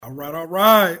All right, all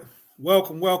right.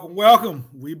 Welcome, welcome, welcome.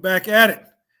 We back at it.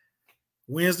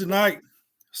 Wednesday night,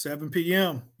 7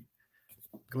 p.m.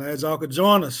 Glad y'all could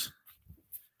join us.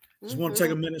 Just want to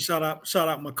take a Mm-hmm. minute, shout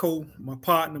out my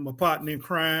partner in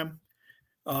crime.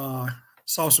 Uh,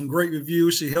 saw some great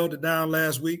reviews. She held it down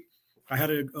last week. I had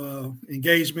an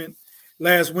engagement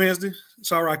last Wednesday.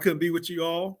 Sorry I couldn't be with you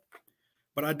all,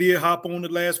 but I did hop on the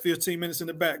last 15 minutes in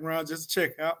the background just to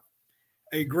check out.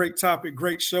 A great topic,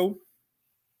 great show.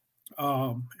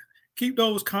 Um, keep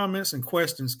those comments and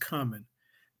questions coming.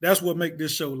 That's what make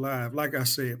this show live. Like I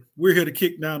said, we're here to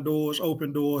kick down doors,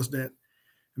 open doors that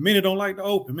many don't like to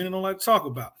open, many don't like to talk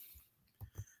about.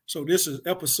 So this is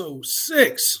episode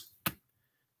 6. Of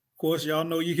course, y'all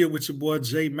know you here with your boy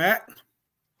J Mac.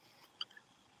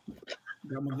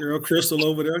 Got my girl Crystal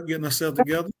over there getting herself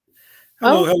together.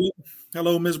 Hello, Oh,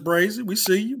 hello, Miss Brazy. We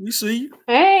see you. We see you.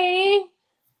 hey,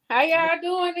 how y'all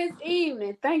doing this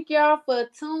evening? Thank y'all for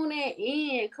tuning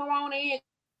in. Come on in.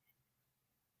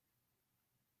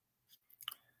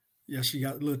 Yeah, she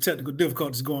got a little technical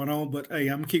difficulties going on, but hey,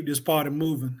 I'm gonna keep this party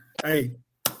moving. Hey,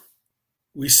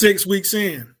 we 6 weeks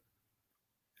in.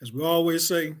 As we always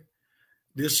say,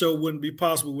 this show wouldn't be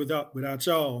possible without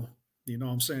y'all. You know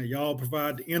what I'm saying? Y'all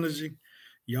provide the energy,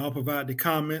 y'all provide the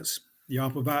comments,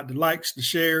 y'all provide the likes, the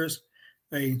shares.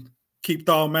 Hey, keep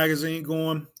Thal Magazine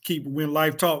going, keep When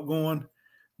Life Talk going.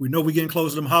 We know we're getting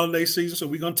close to them holiday season, so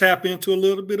we're gonna tap into a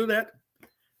little bit of that.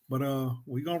 But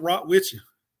we're gonna rock with you.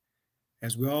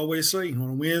 As we always say, on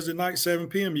a Wednesday night, 7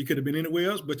 p.m., you could have been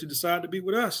anywhere else, but you decided to be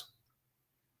with us.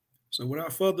 So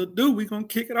without further ado, we're gonna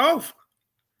kick it off.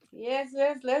 Yes,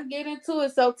 let's get into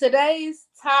it. So today's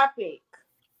topic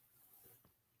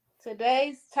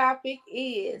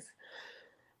is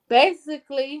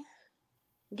basically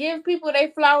give people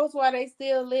their flowers while they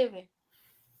still living.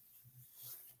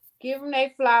 Give them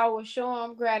their flowers, show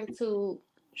them gratitude,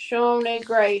 show them their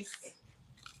grace,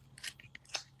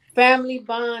 family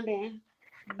bonding,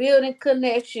 building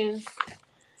connections,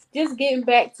 just getting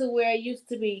back to where it used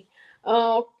to be.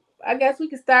 Uh, I guess we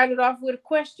can start it off with a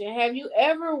question. Have you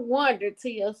ever wondered to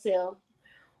yourself,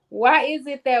 why is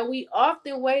it that we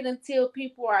often wait until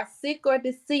people are sick or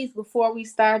deceased before we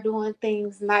start doing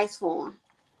things nice for them?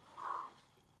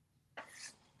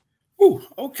 Ooh,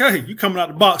 okay, you coming out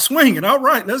the box swinging. All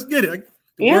right, let's get it.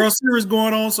 The Yeah. World Series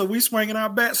going on, so we swinging our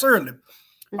bats early.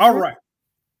 All Mm-hmm. right.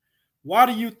 Why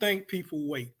do you think people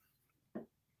wait?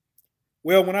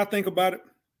 Well, when I think about it,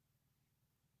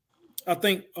 I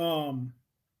think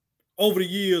over the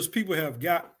years people have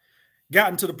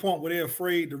gotten to the point where they're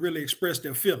afraid to really express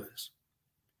their feelings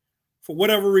for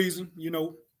whatever reason. You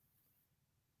know,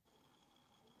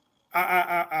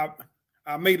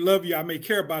 I may love you, I may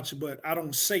care about you, but I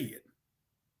don't say it.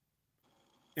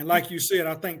 And like you said,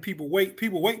 I think people wait.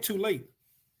 People wait too late.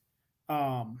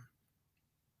 Um,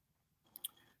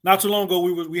 Not too long ago,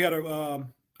 we had a.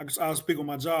 I'll speak on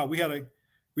my job.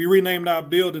 We renamed our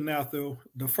building after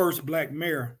the first black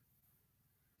mayor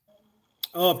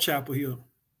of Chapel Hill,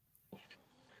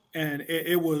 and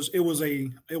it was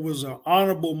an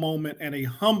honorable moment and a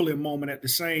humbling moment at the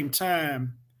same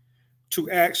time to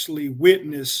actually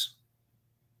witness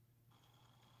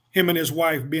him and his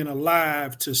wife being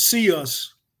alive to see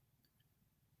us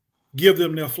give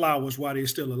them their flowers while they're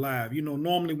still alive. You know,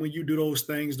 normally when you do those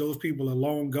things, those people are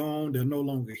long gone, they're no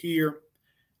longer here.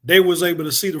 They was able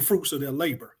to see the fruits of their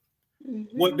labor,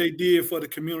 Mm-hmm. what they did for the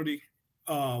community,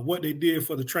 what they did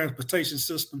for the transportation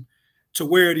system to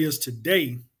where it is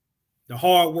today, the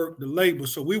hard work, the labor.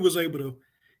 So we was able to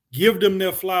give them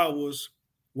their flowers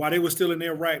while they were still in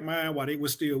their right mind, while they were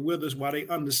still with us, while they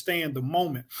understand the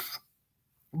moment.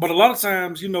 But a lot of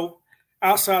times, you know,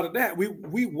 outside of that,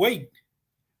 we wait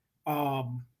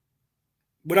um,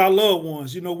 with our loved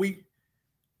ones. You know, we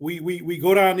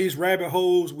go down these rabbit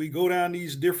holes, we go down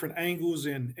these different angles,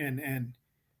 and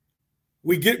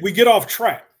we get off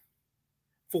track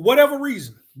for whatever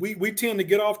reason. We tend to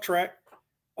get off track.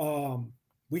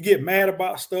 We get mad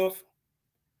about stuff,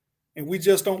 and we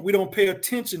don't pay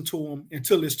attention to them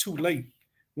until it's too late.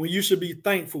 When you should be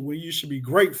thankful, when you should be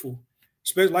grateful,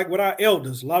 especially like with our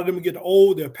elders. A lot of them get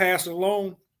old, they're passing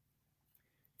along,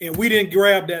 and we didn't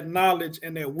grab that knowledge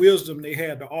and that wisdom they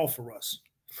had to offer us.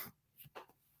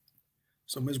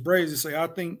 So Ms. Brazy say, I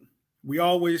think we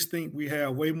always think we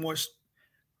have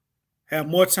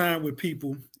more time with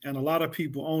people, and a lot of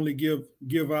people only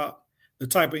give out the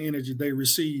type of energy they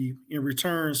receive in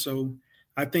return. So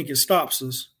I think it stops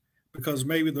us because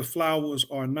maybe the flowers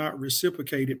are not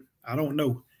reciprocated. I don't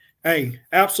know. Hey,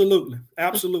 absolutely,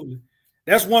 absolutely.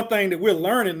 That's one thing that we're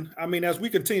learning. I mean, as we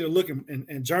continue to look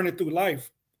and journey through life,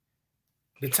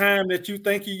 The time that you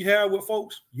think you have with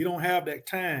folks, you don't have that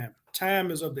time.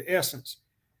 Time is of the essence.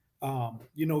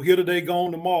 Here today,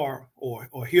 gone tomorrow,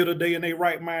 or here today and they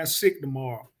right mind sick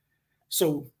tomorrow.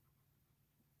 So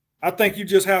I think you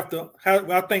just have to.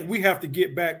 I think we have to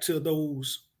get back to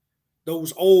those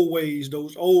old ways,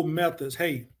 those old methods.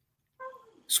 Hey,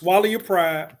 swallow your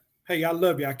pride. Hey, I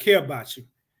love you. I care about you.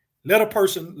 Let a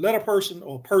person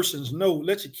or persons know.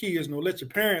 Let your kids know. Let your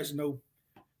parents know.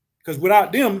 Because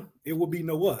without them, it will be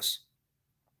no us.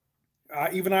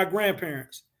 Even our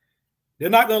grandparents, they're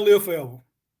not going to live forever.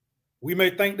 We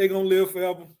may think they're going to live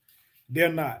forever.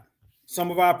 They're not. Some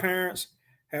of our parents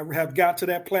have got to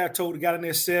that plateau. They got in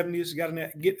their 70s, got in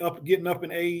that getting up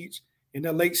in age, in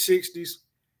their late 60s.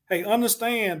 Hey,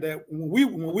 understand that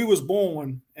when we was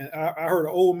born, and I heard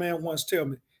an old man once tell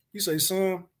me, he say,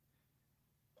 son,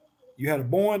 you had a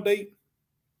born date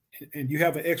and you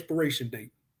have an expiration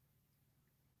date.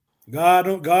 God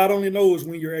only knows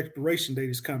when your expiration date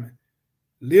is coming.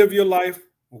 Live your life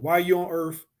while you're on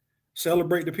earth.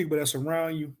 Celebrate the people that's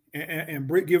around you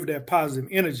and give that positive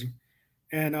energy.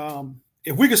 And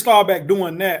if we can start back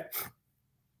doing that,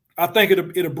 I think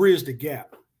it'll bridge the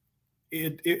gap.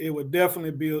 It would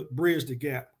definitely bridge the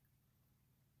gap.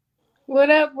 What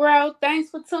up, bro?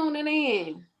 Thanks for tuning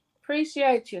in.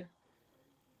 Appreciate you.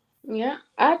 Yeah,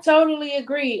 I totally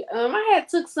agree. I had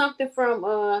took something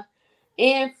from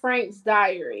Anne Frank's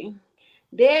diary.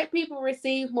 Dead people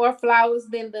receive more flowers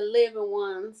than the living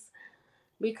ones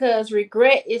because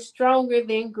regret is stronger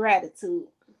than gratitude.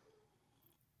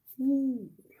 Ooh.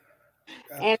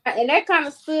 And that kind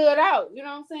of stood out. You know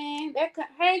what I'm saying?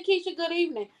 Hey Keisha, good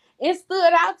evening. It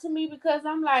stood out to me because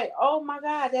I'm like, oh my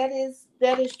God, that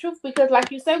is truth. Because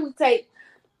like you said, we take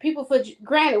people for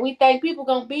granted. We think people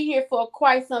gonna be here for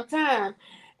quite some time,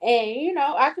 and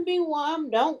I can be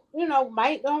one.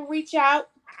 Might don't reach out.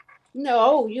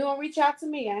 No, you don't reach out to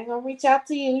me. I ain't gonna reach out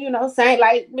to you. Same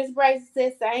like Miss Bracy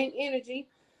said, same energy.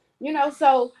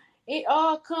 So it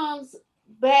all comes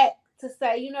back to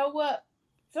say, you know what?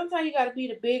 Sometimes you got to be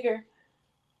the bigger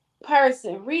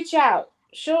person. Reach out.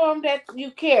 Show them that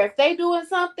you care. If they doing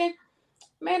something,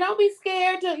 man, don't be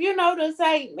scared to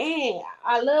say, man,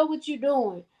 I love what you're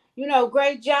doing.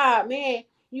 Great job, man.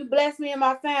 You blessed me and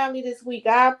my family this week.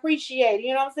 I appreciate it.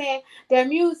 You know what I'm saying? That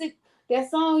music, that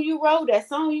song you wrote, that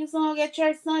song you sung at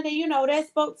church Sunday, that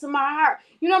spoke to my heart.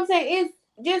 You know what I'm saying? It's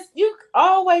just, you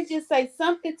always just say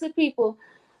something to people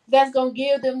that's going to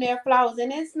give them their flowers.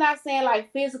 And it's not saying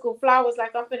like physical flowers,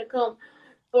 like I'm finna come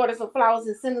order some flowers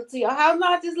and send them to your house.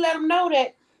 Not just let them know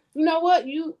that, you know what,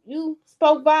 you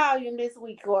spoke volume this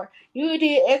week, or you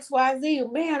did XYZ.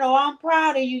 Man, oh, I'm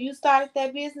proud of you. You started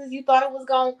that business. You thought it was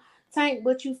gonna tank,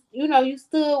 but you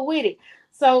stood with it.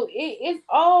 So it's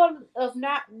all of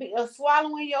not of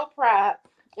swallowing your pride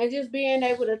and just being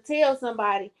able to tell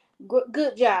somebody,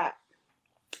 good job.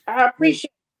 I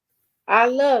appreciate. I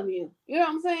love you. You know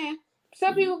what I'm saying?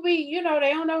 Some people they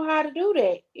don't know how to do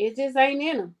that. It just ain't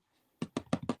in them.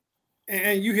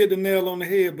 And you hit the nail on the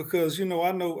head because I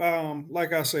know,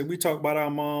 like I say, we talk about our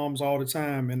moms all the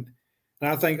time, and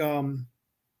I think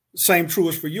same true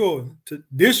is for yours.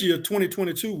 This year,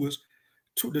 2022 was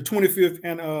the 25th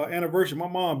anniversary. My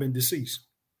mom been deceased,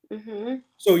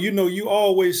 so you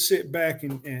always sit back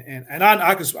and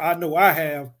I know I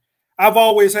have. I've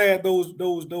always had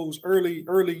those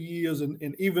early years,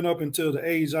 and even up until the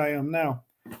age I am now,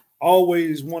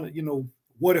 always wanted,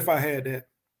 what if I had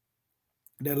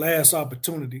that last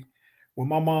opportunity when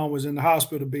my mom was in the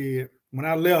hospital bed. When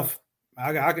I left,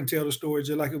 I can tell the story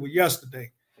just like it was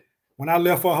yesterday. When I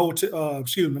left her hotel,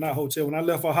 not hotel, when I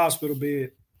left her hospital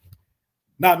bed,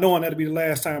 not knowing that'd be the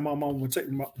last time my mom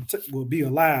would be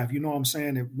alive. You know what I'm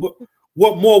saying? And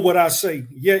what more would I say?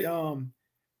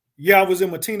 Yeah, I was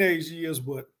in my teenage years,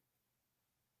 but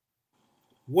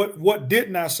what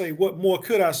didn't I say? What more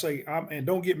could I say? And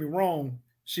don't get me wrong,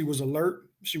 she was alert,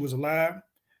 she was alive.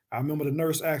 I remember the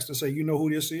nurse asked her, say, you know who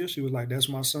this is? She was like, that's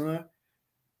my son.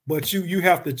 But you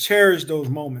have to cherish those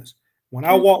moments. When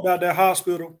I walked out that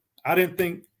hospital, I didn't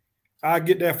think I'd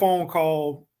get that phone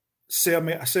call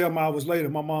 7 hours later,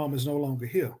 my mom is no longer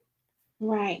here.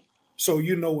 Right. So,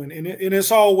 and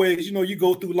it's always, you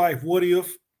go through life, what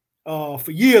if?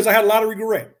 For years, I had a lot of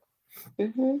regret.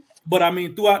 But I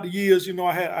mean, throughout the years,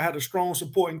 I had a strong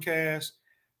supporting cast.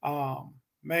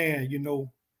 Man,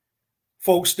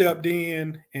 folks stepped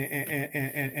in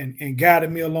and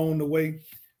guided me along the way.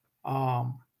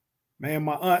 Man,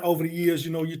 my aunt over the years,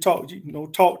 you talk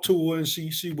to her, and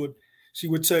she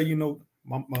would tell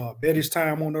my Betty's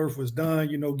time on earth was done.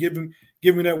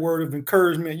 Give me that word of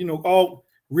encouragement. All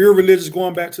real religious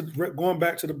going back to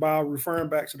the Bible, referring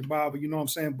back to the Bible. You know what I'm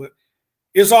saying? But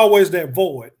it's always that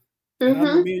void. And I know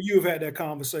Mm-hmm. me and you have had that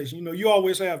conversation. You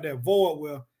always have that void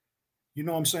where,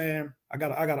 what I'm saying, I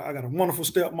got a wonderful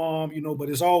stepmom, but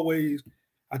it's always,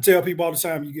 I tell people all the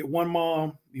time, you get one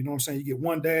mom, what I'm saying, you get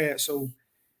one dad. So,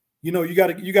 you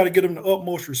gotta give them the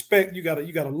utmost respect. You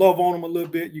gotta love on them a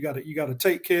little bit. You gotta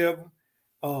take care of them.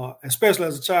 Especially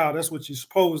as a child, that's what you're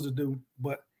supposed to do.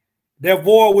 But that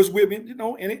void was with me,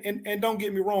 and don't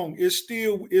get me wrong, it's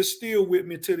still with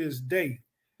me to this day.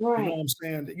 You know Right. what I'm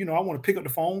saying? I want to pick up the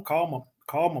phone, call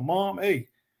my mom, hey,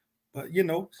 but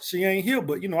she ain't here.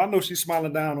 But I know she's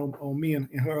smiling down on me and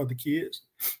her other kids.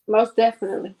 Most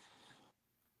definitely.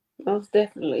 Most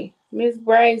definitely. Miss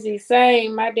Brazy,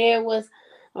 same. My dad was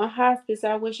on hospice.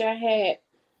 I wish I had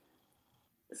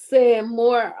said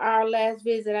more our last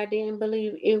visit. I didn't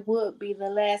believe it would be the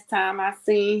last time I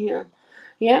seen him.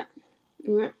 Yeah.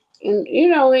 Yeah. And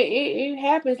it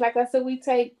happens. Like I said, we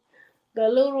take the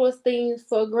littlest things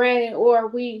for granted, or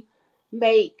we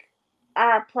make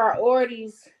our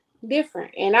priorities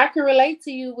different. And I can relate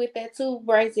to you with that too,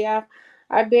 Brazy.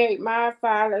 I buried my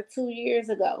father 2 years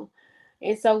ago.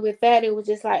 And so with that, it was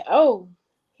just like, oh,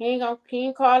 he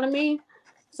ain't calling me.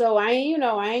 So I ain't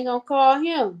gonna call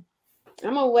him.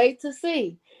 I'm gonna wait to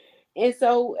see.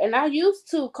 And I used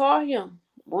to call him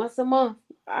once a month.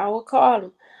 I would call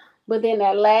him. But then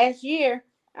that last year,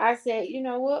 I said, you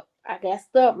know what? I got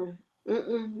stubborn. I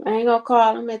ain't gonna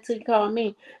call him until he call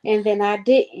me. And then I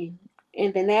didn't.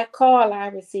 And then that call I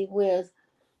received was,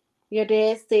 your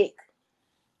dad's sick.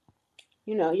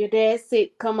 Your dad's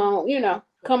sick. Come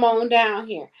on down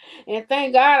here. And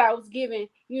thank God I was given,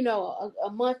 a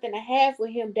month and a half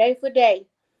with him day for day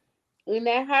in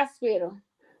that hospital,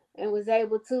 and was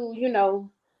able to,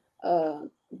 uh,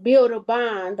 build a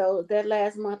bond though that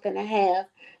last month and a half.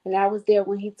 And I was there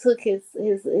when he took his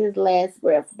last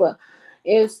breath. But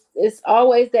it's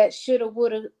always that shoulda,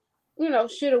 woulda,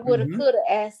 shoulda, woulda, Hmm. coulda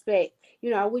aspect.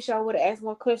 I wish I would have asked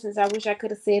more questions. I wish I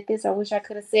could have said this. I wish I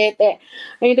could have said that.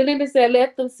 And the Linda said,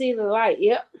 let them see the light.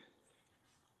 Yep.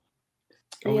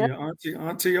 Oh Yep. yeah,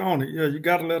 auntie on it. Yeah, you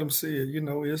got to let them see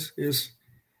it. It's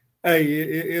hey,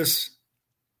 it's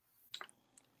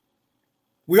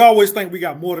we always think we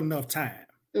got more than enough time,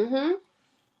 Mhm.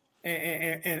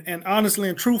 and honestly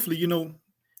and truthfully,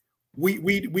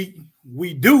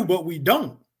 we do, but we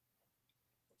don't.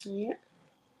 Yeah.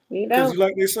 We Because don't.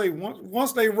 like they say,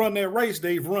 once they run that race,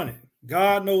 they've run it.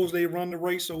 God knows they run the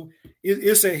race, so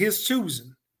it's at His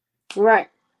choosing. Right.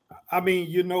 I mean,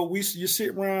 you sit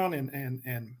around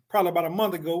and probably about a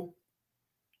month ago,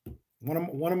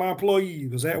 one of my employees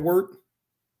was at work,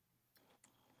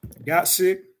 got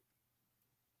sick,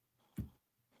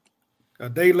 a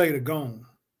day later gone,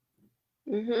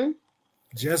 Mhm.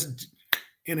 just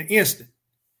in an instant.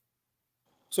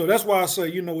 So that's why I say,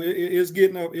 it's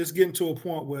getting to a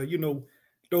point where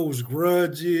those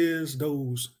grudges,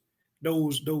 those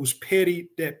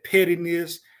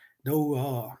pettiness,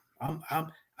 those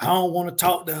I don't want to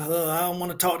talk to her, I don't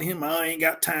want to talk to him, I ain't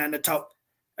got time to talk.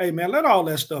 Hey man, let all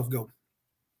that stuff go.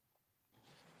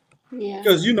 Yeah.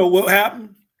 Because you know what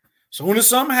happened? Soon as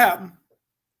something happened,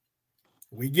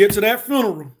 we get to that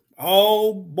funeral.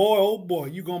 Oh boy,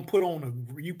 you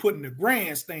putting the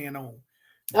grandstand on.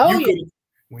 When Oh you yeah. could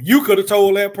when you could have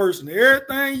told that person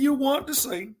everything you want to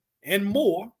say and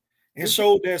more, and Mhm.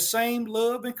 showed that same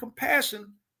love and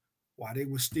compassion while they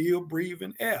were still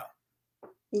breathing air.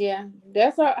 Yeah.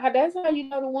 That's how you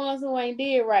know the ones who ain't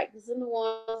did right. Cause them the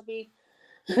ones be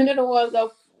they're the ones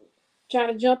go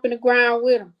trying to jump in the ground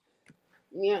with them.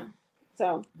 Yeah.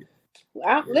 So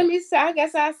Yeah. let me say. I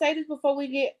guess I'll say this before we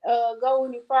get go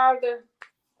any farther.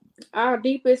 Our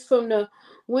deepest from the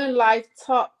When Life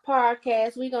Talk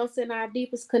podcast. We gonna send our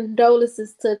deepest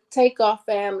condolences to Takeoff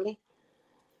family.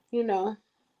 You know,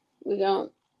 we gonna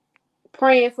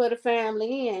praying for the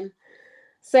family and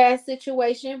sad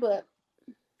situation, but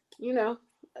you know,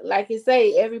 like you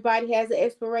say, everybody has an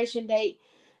expiration date,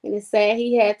 and it's sad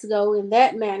he had to go in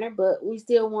that manner. But we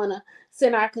still want to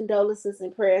send our condolences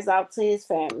and prayers out to his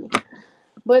family.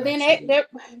 But then that Absolutely.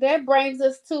 that, that brings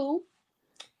us to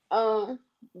um,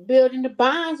 building the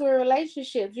bonds with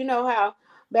relationships. You know how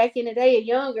back in the day,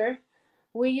 younger,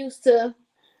 we used to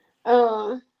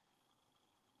um,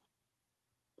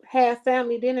 have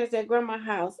family dinners at grandma's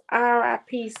house.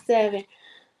 RIP 7.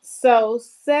 So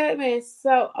 7.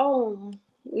 So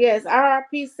yes,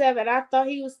 RIP 7. I thought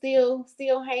he was still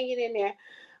hanging in there.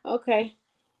 Okay.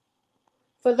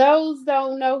 For those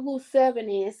don't know who 7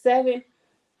 is, 7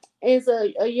 is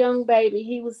a young baby.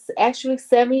 He was actually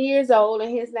 7 years old,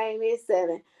 and his name is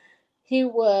 7. He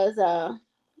was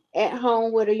at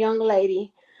home with a young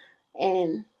lady,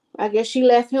 and I guess she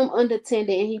left him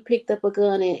unattended, and he picked up a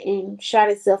gun and shot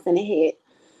himself in the head.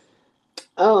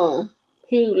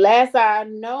 He last I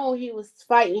know he was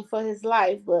fighting for his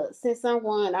life, but since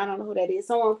someone, I don't know who that is,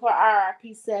 someone put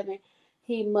Ep7,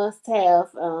 he must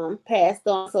have passed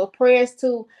on. So prayers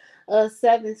to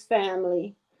Seven's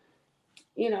family.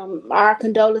 Our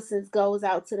condolences goes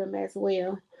out to them as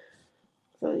well.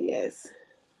 So yes,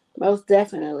 most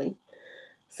definitely.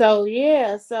 So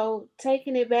yeah, so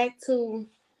taking it back to,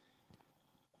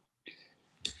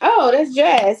 oh, that's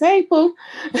Jazz. Hey Pooh.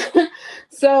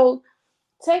 So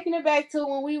taking it back to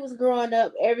when we was growing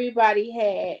up, everybody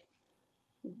had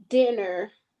dinner,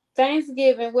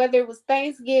 Thanksgiving, whether it was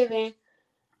Thanksgiving,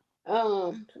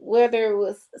 whether it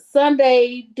was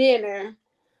Sunday dinner,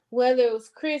 whether it was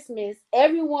Christmas,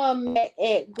 everyone met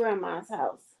at grandma's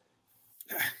house.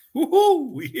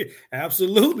 Woohoo!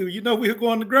 Absolutely. We were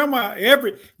going to grandma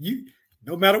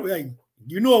no matter, hey,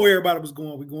 where everybody was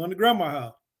going. We're going to grandma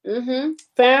house.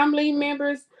 Family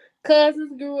members,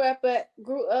 cousins grew up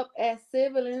as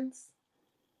siblings.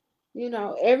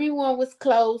 Everyone was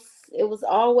close. It was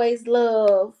always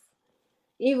love.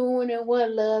 Even when it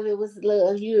wasn't love, it was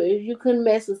love. If you couldn't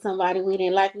mess with somebody we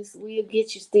didn't like, we'll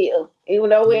get you still,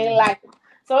 even though we didn't like them.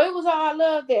 So it was all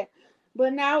love there.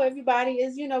 But now everybody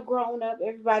is, grown up.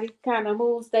 Everybody kind of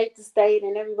moves state to state,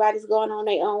 and everybody's going on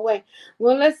their own way.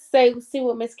 Well, let's see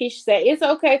what Miss Keisha said. It's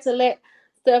okay to let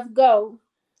stuff go,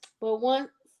 but one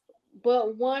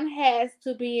has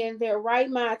to be in their right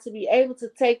mind to be able to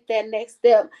take that next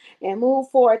step and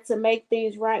move forward to make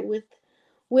things right with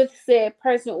said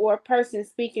person or person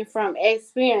speaking from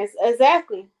experience.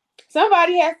 Exactly.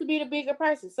 Somebody has to be the bigger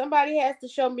person. Somebody has to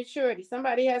show maturity.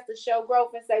 Somebody has to show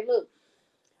growth and say, look,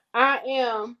 I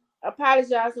am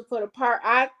apologizing for the part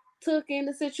I took in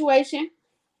the situation.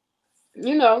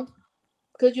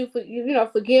 Could you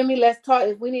forgive me? Let's talk.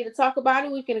 If we need to talk about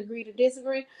it, we can agree to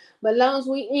disagree. But as long as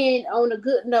we end on a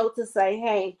good note to say,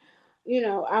 hey,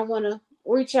 I want to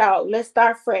reach out. Let's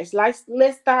start fresh. Let's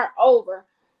start over,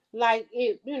 like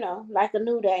it, like a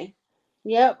new day.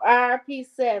 Yep,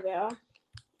 Ep7.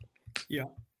 Yeah.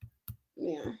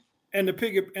 Yeah. And to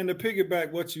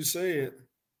piggyback what you said,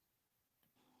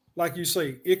 like you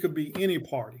say, it could be any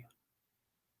party.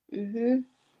 Be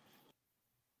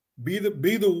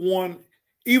the one,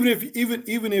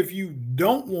 even if you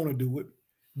don't want to do it,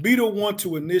 be the one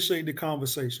to initiate the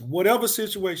conversation. Whatever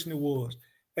situation it was,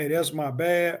 hey, that's my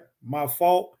bad, my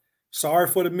fault. Sorry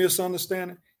for the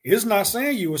misunderstanding. It's not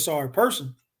saying you're a sorry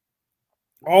person.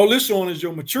 All this showing is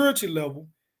your maturity level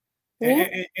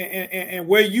and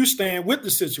where you stand with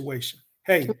the situation.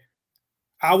 Hey,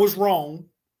 I was wrong.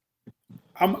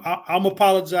 I'm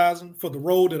apologizing for the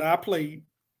role that I played.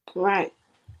 Right.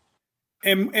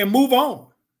 And move on.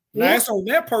 Now it's on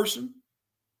that person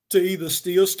to either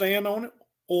still stand on it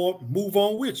or move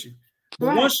on with you.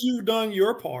 But once you've done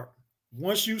your part,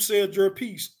 once you said your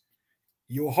piece,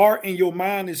 your heart and your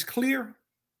mind is clear.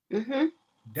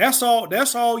 That's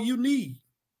all you need.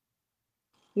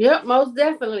 Yep, most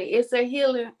definitely. It's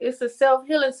a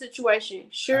self-healing situation.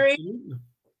 Sure. Absolutely.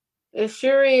 It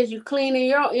sure is. You cleaning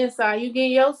your inside. You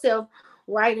getting yourself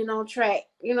right and on track.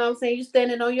 You know what I'm saying? You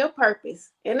standing on your purpose.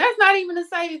 And that's not even to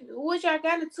say what y'all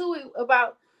got into it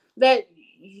about that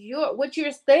what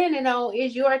you're standing on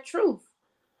is your truth.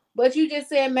 But you just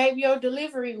said maybe your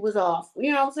delivery was off.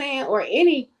 You know what I'm saying? Or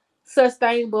any such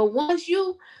thing. But once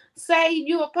you say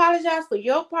you apologize for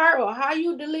your part or how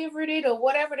you delivered it or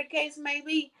whatever the case may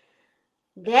be,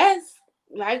 that's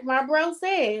like my bro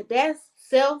said, that's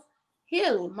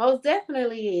self-healing. Most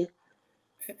definitely is.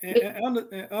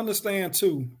 And understand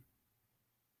too,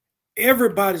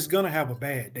 everybody's gonna have a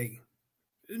bad day.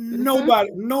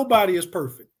 Nobody is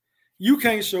perfect. You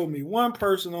can't show me one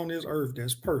person on this earth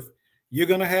that's perfect. You're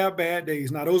gonna have bad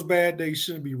days. Now, those bad days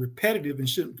shouldn't be repetitive and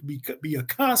shouldn't be a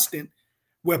constant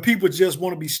where people just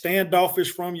want to be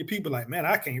standoffish from you. People like, man,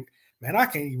 I can't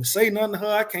even say nothing to her.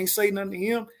 I can't say nothing to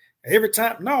him. Every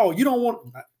time, no, you don't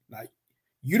want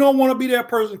to be that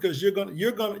person because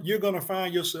you're gonna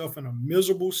find yourself in a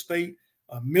miserable state,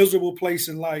 a miserable place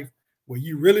in life where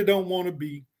you really don't want to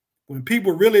be. When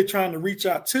people really trying to reach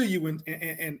out to you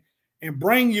and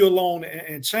bring you along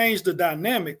and change the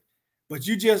dynamic, but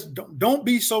you just don't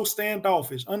be so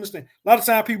standoffish. Understand? A lot of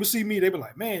times people see me, they be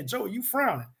like, man, Joe, you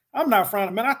frowning. I'm not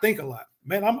frowning, man. I think a lot,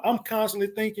 man. I'm constantly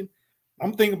thinking.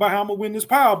 I'm thinking about how I'm gonna win this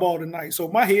Powerball tonight. So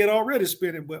my head already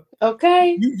spinning. But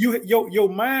okay, your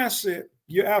mindset.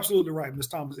 You're absolutely right, Ms.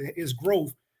 Thomas. Is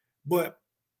growth, but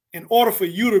in order for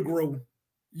you to grow,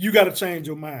 you got to change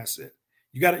your mindset.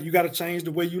 You got to change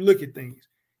the way you look at things.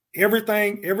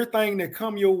 Everything that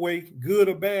come your way, good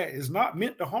or bad, is not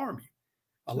meant to harm you.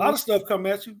 A lot of stuff come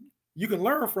at you. you can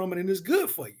learn from it, and it's good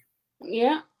for you.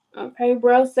 Yeah. Okay,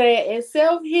 bro. Said, and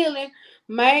self healing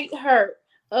might hurt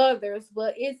others,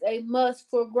 but it's a must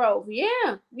for growth. Yeah.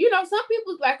 Some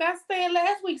people, like I said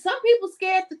last week, some people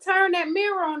scared to turn that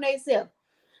mirror on themselves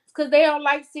because they don't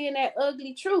like seeing that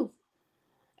ugly truth.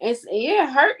 Yeah,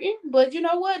 hurting, but you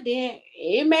know what? Then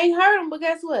it may hurt them, but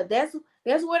guess what? That's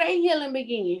where they healing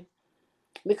begin,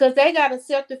 because they got to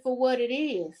accept it for what it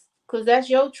is. Because that's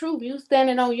your truth. You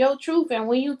standing on your truth, and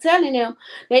when you telling them,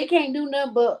 they can't do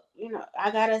nothing but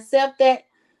I gotta accept that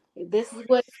this is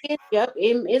what it is. Yep,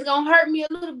 it's gonna hurt me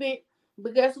a little bit,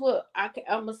 but guess what? I'm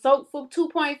gonna soak for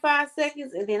 2.5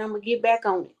 seconds, and then I'm gonna get back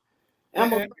on it. I'm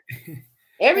gonna And, and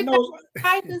everything those in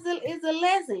life is a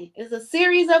lesson. It's a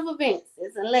series of events.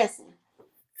 It's a lesson.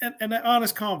 and that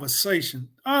honest conversation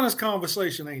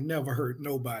ain't never hurt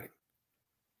nobody.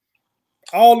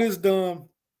 All it's done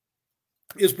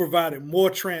is provided more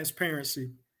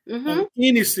transparency on Mm-hmm.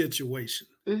 any situation.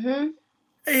 Mm-hmm.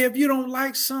 Hey, if you don't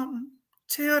like something,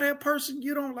 tell that person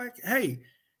you don't like it. Hey,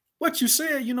 what you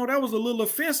said, that was a little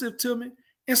offensive to me.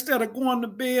 Instead of going to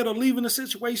bed or leaving the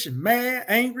situation mad,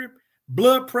 angry,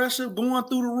 blood pressure going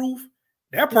through the roof,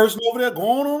 that person over there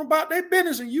going on about their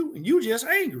business, and you just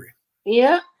angry.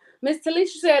 Yeah. Miss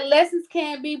Talisha said lessons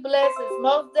can be blessings.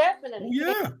 Most Oh definitely can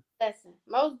yeah. be lessons.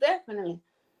 Most definitely.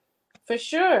 For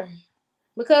sure.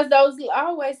 Because those, I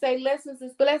always say lessons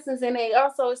is blessings, and they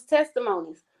also is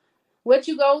testimonies. What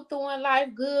you go through in life,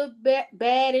 good,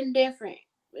 bad, and different.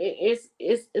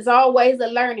 It's always a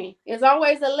learning. It's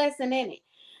always a lesson in it.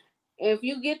 If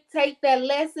you take that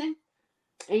lesson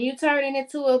and you turn it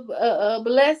into a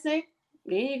blessing,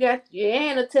 then you got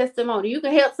and a testimony. You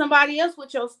can help somebody else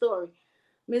with your story.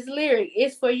 Miss Lyric,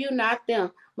 it's for you, not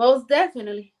them. Most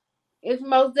definitely. It's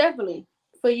most definitely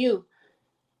for you.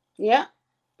 Yeah.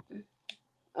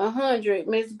 100.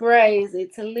 Miss Brazy,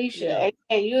 Yeah. Talisha.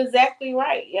 And you're exactly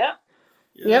right. Yep.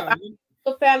 Yep. Yeah. I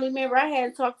have a family member I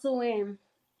hadn't talked to in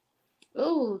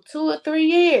 2 or 3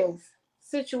 years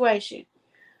situation.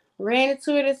 Ran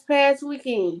into her this past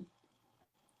weekend.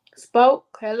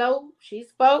 Spoke. Hello. She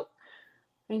spoke.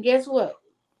 And guess what?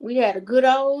 We had a good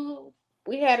old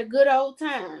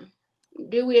time.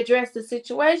 Did we address the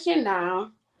situation?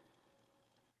 No.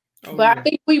 Oh But I yeah.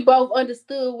 think we both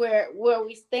understood where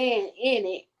we stand in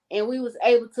it, and we was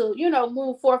able to,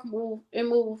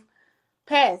 move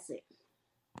past it.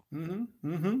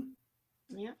 Mm-hmm. Mm-hmm.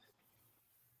 Yeah.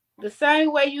 The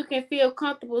same way you can feel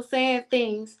comfortable saying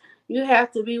things, you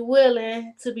have to be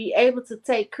willing to be able to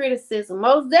take criticism.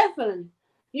 Most definitely.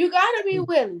 You gotta be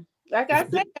willing. Like I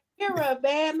said, you're a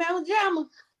bad mouth jammer.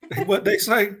 What they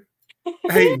say?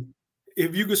 Hey,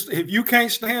 if you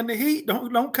can't stand the heat,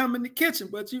 don't come in the kitchen.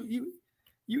 But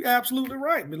you absolutely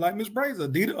right. Like Miss Brazer,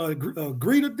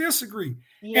 agree to disagree.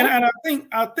 And Yeah. and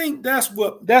I think that's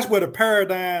where the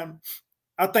paradigm.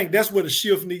 I think that's where the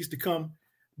shift needs to come,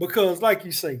 because, like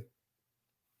you say,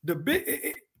 the big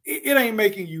it ain't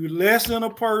making you less than a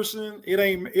person. It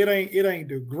ain't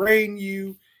degrading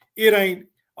you. It ain't,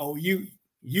 oh, you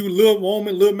little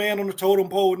woman, little man on the totem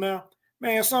pole now.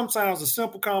 Man, sometimes a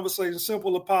simple conversation,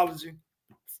 simple apology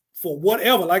for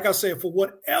whatever, like I said, for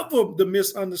whatever the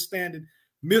misunderstanding,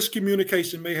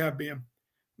 miscommunication may have been,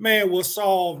 man, will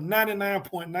solve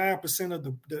 99.9%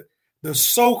 of the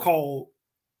so-called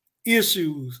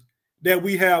issues that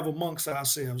we have amongst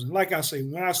ourselves. And like I say,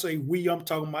 when I say we, I'm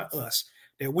talking about us,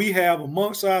 that we have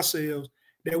amongst ourselves,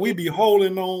 that we be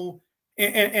holding on.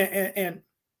 And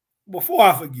before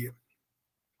I forget,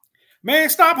 man,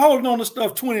 stop holding on to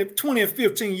stuff 20 and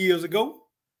 15 years ago.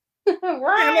 Man,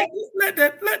 Right. let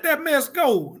that mess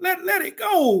go. Let it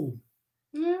go.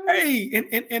 Mhm. Hey,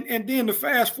 and then to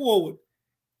fast forward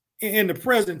in the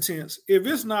present tense, if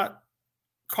it's not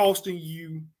costing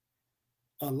you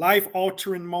a life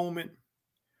altering moment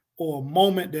or a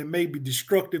moment that may be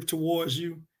destructive towards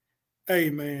you,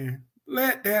 hey man,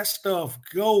 let that stuff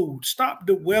go. Stop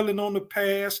dwelling on the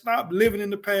past. Stop living in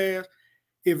the past.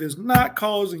 If it's not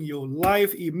causing your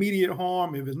life immediate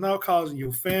harm, if it's not causing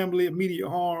your family immediate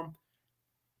harm,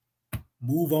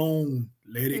 move on.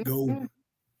 Let it go. Mhm.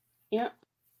 Yeah.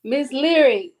 Miss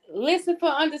Leary, listen for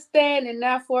understanding,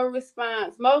 not for a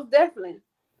response. Most definitely.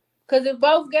 Because if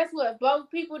both, guess what? If both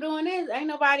people doing this, ain't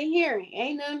nobody hearing.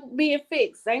 Ain't nothing being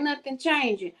fixed. Ain't nothing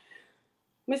changing.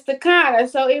 Mr. Connor,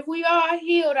 so if we all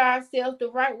healed ourselves the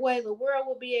right way, the world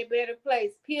will be a better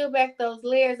place. Peel back those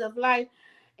layers of life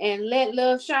and let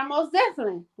love shine. Most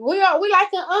definitely. We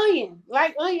like an onion.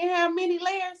 Like onion have many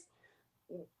layers,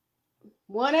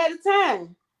 one at a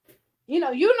time. You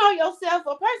know yourself.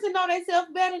 A person know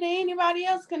themselves better than anybody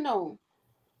else can know 'em.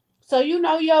 So you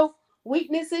know your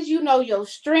weaknesses, you know your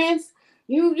strengths,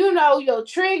 You know your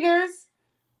triggers.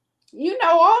 You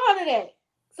know all of that.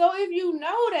 So if you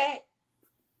know that,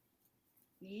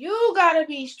 you gotta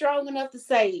be strong enough to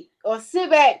say or sit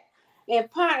back and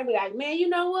ponder and be like, man, you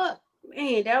know what?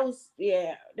 Man, that was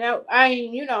that I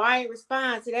ain't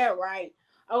respond to that right.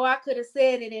 Oh, I could have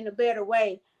said it in a better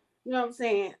way. You know what I'm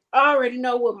saying? I already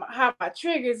know how my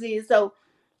triggers is, so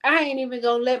I ain't even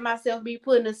gonna let myself be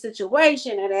put in a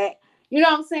situation of that. You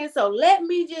know what I'm saying? So let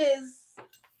me just,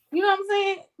 you know what I'm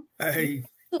saying? Hey,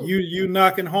 you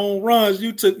knocking home runs.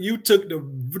 You took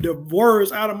the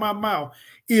words out of my mouth.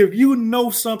 If you know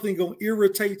something gonna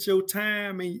irritate your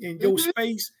time and your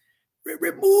space,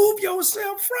 remove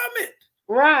yourself from it.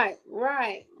 Right.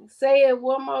 Say it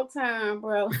one more time,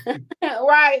 bro.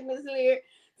 Right, Miss Lear.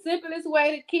 Simplest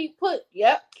way to keep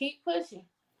keep pushing. Yep.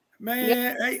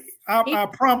 Man, hey,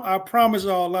 I promise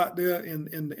y'all out there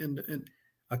in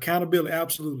accountability,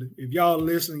 absolutely. If y'all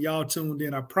listen, y'all tuned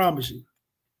in, I promise you,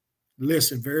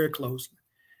 listen very closely.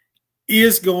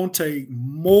 It's gonna take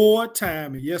more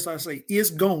time, and yes, I say it's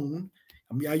gone.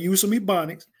 I mean, I use some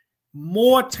ebonics,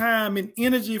 more time and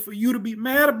energy for you to be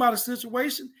mad about a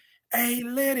situation. Hey,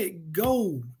 let it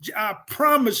go. I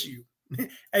promise you.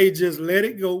 Hey, just let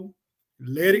it go.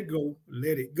 Let it go.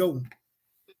 Let it go.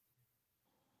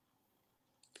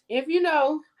 If you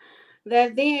know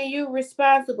that, then you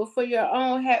responsible for your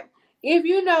own if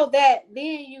you know that,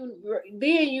 then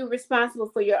you responsible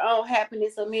for your own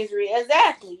happiness or misery.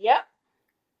 Exactly. Yep.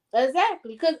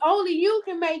 Exactly. Because only you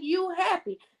can make you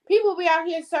happy. People be out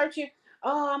here searching,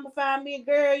 oh, I'm gonna find me a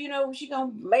girl, she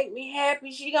gonna make me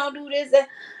happy, she gonna do this.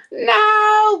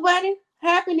 No, buddy.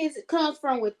 Happiness comes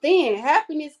from within.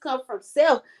 Happiness comes from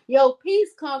self. Your peace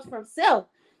comes from self.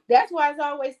 That's why it's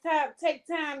always take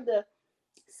time to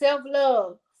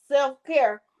self-love,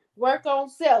 self-care, work on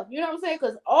self. You know what I'm saying?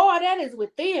 Because all that is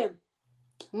within.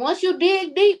 Once you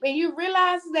dig deep and you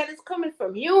realize that it's coming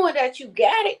from you and that you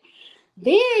got it,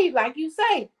 then, like you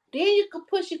say, then you could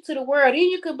push it to the world. Then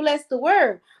you could bless the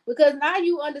world. Because now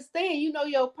you understand, you know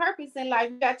your purpose in life.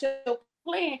 You got your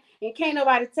plan and can't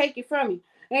nobody take it from you.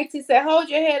 Auntie said, hold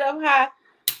your head up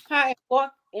high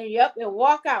and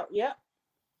walk out. Yep.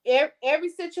 Every Hey,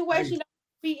 situation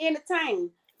be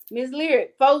entertained. Miss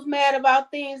Lyric, folks mad about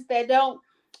things that don't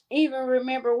even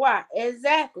remember why.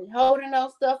 Exactly. Holding on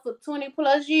stuff for 20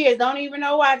 plus years. Don't even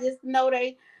know why. Just know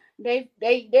they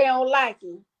don't like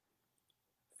you.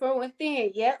 From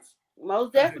within, yes.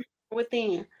 Most hey. definitely from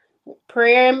within.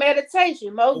 Prayer and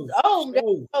meditation. Oh, That's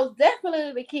so, most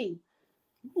definitely the key.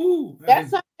 ooh, That's hey,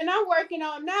 something I'm working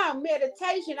on now.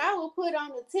 Meditation. I will put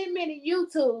on a 10-minute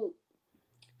YouTube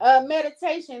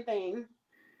meditation thing.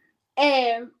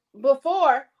 And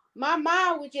before, my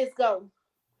mind would just go.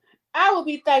 I would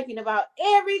be thinking about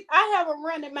I have a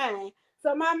running mind.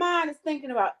 So my mind is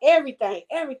thinking about everything.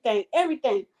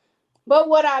 But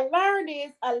what I learned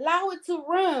is allow it to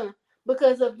run,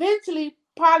 because eventually,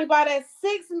 probably by that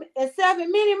 6 and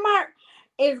 7 minute mark,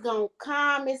 it's gonna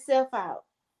calm itself out.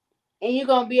 And you're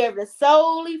gonna be able to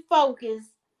solely focus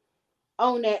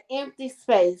on that empty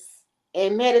space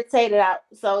and meditate it out.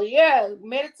 So yeah,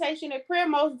 meditation and prayer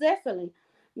most definitely.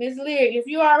 Miss Lear, if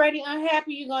you're already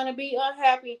unhappy, you're gonna be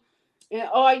unhappy in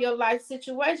all your life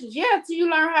situations. Yeah, till you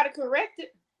learn how to correct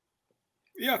it.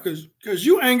 yeah, because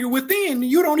you angry within,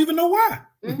 you don't even know why.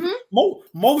 Mm-hmm.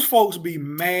 Most folks be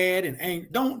mad and angry,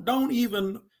 don't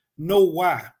even know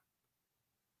why.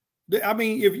 I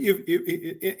mean,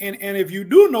 and if you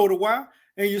do know the why,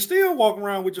 and you're still walking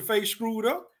around with your face screwed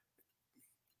up,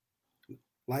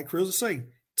 like Chris was saying,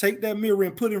 take that mirror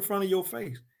and put it in front of your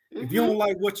face. If you Mm-hmm. don't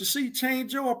like what you see,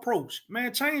 change your approach,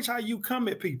 man. Change how you come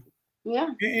at people, Yeah.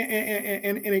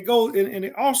 and it goes, and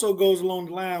it also goes along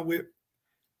the line with,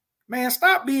 man,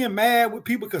 stop being mad with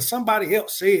people because somebody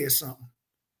else said something.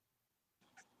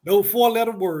 Those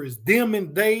four-letter words, them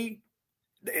and they,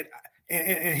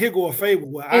 and here go a favor.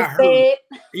 Well, I heard. Instead.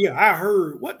 Yeah, I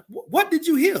heard. What did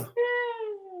you hear?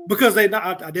 Because they're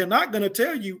not going to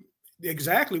tell you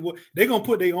exactly what they're going to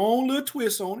put their own little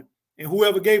twist on it, and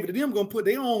whoever gave it to them going to put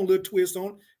their own little twist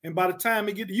on it. And by the time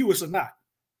it get to you, it's a knot.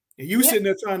 And you Yep. sitting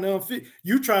there trying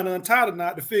to untie the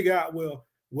knot to figure out, well,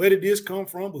 where did this come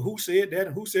from? But who said that?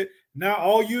 And who said? Now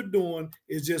all you're doing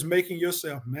is just making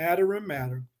yourself madder and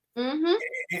madder. Mm-hmm.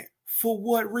 And for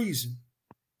what reason?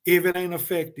 If it ain't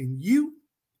affecting you,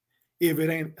 if it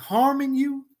ain't harming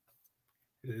you,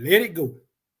 let it go.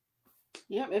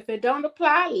 Yep. If it don't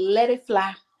apply, let it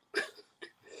fly.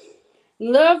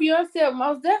 Love yourself.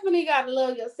 Most definitely gotta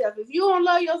love yourself. If you don't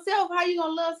love yourself, how you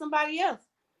gonna love somebody else?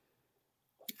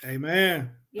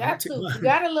 Amen. You got to. You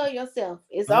gotta love yourself.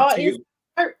 It's all Auntie, it's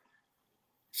hurt.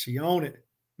 she on it.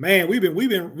 Man, we've been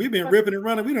ripping and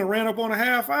running. We done ran up on a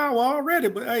half hour already.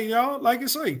 But hey, y'all, like I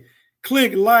say,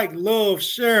 click, like, love,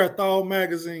 share Thought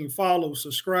Magazine, follow,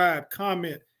 subscribe,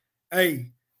 comment.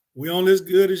 Hey, we only as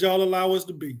good as y'all allow us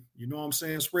to be. You know what I'm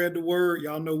saying? Spread the word.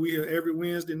 Y'all know we here every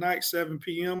Wednesday night, 7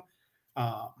 p.m.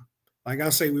 Um, like I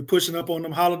say, we're pushing up on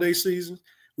them holiday seasons.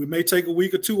 We may take a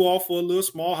week or two off for a little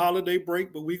small holiday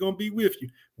break, but we're gonna be with you.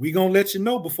 We're gonna let you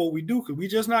know before we do, because we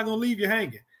just not gonna leave you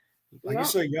hanging. Like you Yep.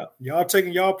 say, y'all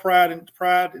taking y'all pride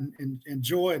and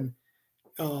joy, and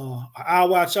I'll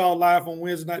watch y'all live on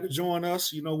Wednesday night to join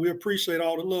us. You know, we appreciate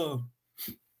all the love.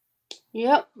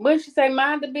 Yep. What you say?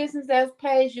 Mind the business that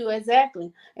pays you.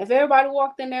 Exactly. If everybody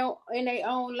walked in their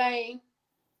own lane,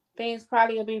 things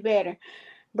probably will be better.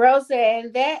 Bro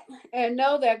said, and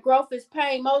know that growth is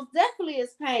pain. Most definitely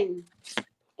is pain.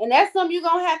 And that's something you're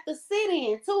gonna have to sit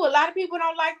in too. A lot of people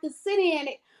don't like to sit in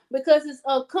it because it's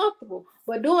uncomfortable.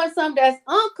 But doing something that's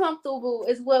uncomfortable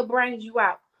is what brings you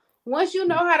out. Once you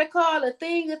know how to call a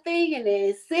thing and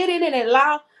then sit in it and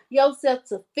allow yourself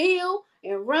to feel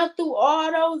and run through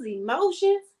all those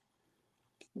emotions,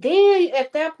 then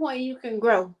at that point you can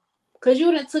grow. Cause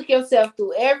you done took yourself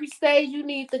through every stage you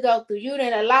need to go through. You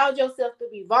done allowed yourself to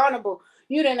be vulnerable.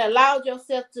 You done allowed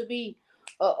yourself to be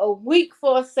weak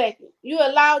for a second. You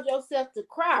allowed yourself to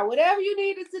cry. Whatever you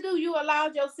needed to do, you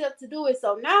allowed yourself to do it.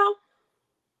 So now,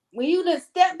 when you done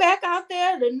step back out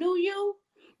there, the new you,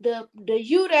 the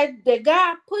you that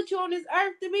God put you on this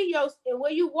earth to be, and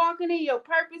where you walking in your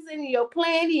purpose and your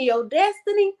plan and your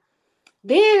destiny,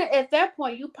 then at that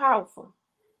point you powerful.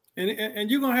 And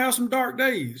you're gonna have some dark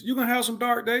days. You're gonna have some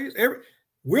dark days.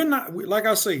 We're not like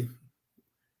I say,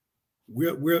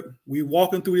 we're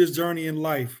walking through this journey in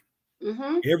life.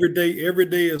 Mm-hmm. Every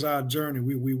day is our journey.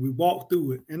 We walk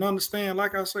through it and understand,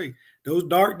 like I say, those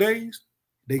dark days,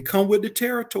 they come with the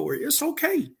territory. It's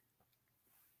okay.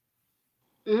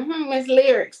 Mm-hmm. Miss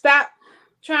Lyric, stop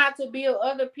trying to build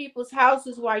other people's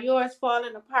houses while yours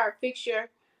falling apart. Fix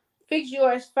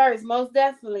yours first. Most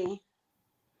definitely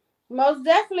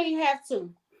have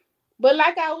to. But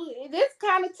this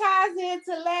kind of ties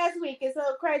into last week. It's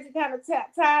so crazy, kind of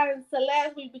ties into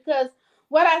last week because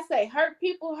what I say, hurt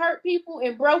people,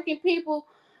 and broken people.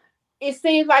 It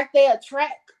seems like they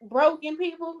attract broken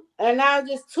people, and now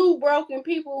just two broken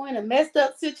people in a messed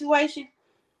up situation.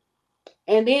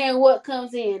 And then what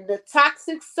comes in? The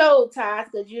toxic soul ties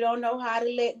because you don't know how to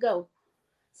let go.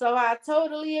 So I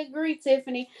totally agree,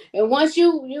 Tiffany. And once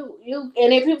and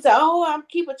if people say, "Oh, I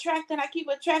keep attracting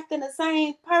the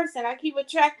same person. I keep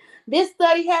attracting." This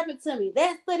study happened to me.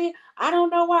 That study, I don't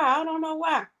know why. I don't know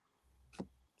why.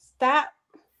 Stop,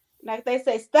 like they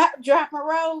say, stop, drop, and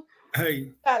roll.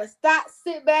 Hey, Gotta stop,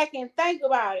 sit back, and think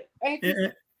about it. Ain't this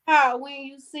and, how when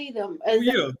you see them? oh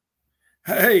yeah.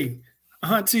 Hey,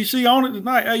 Auntie, she on it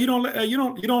tonight. Hey, you don't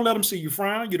let them see you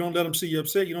frown. You don't let them see you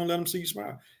upset. You don't let them see you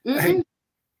smile. Hey,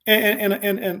 Mm-mm.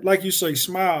 and like you say,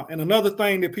 smile. And another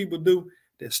thing that people do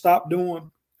that stop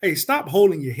doing, hey, stop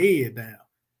holding your head down.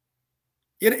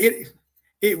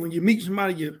 It when you meet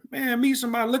somebody, meet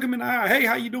somebody, look them in the eye. Hey,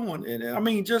 how you doing? And I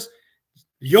mean, just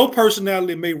your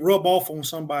personality may rub off on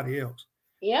somebody else.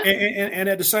 Yeah. And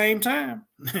at the same time,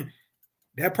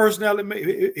 that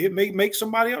personality may make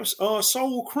somebody else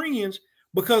soul cringe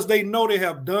because they know they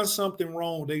have done something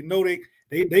wrong. They know they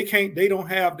don't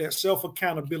have that self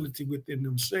accountability within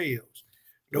themselves.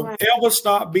 Don't Right. ever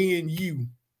stop being you.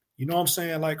 You know what I'm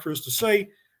saying? Like Crystal say,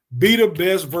 be the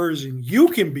best version you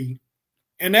can be,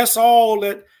 and that's all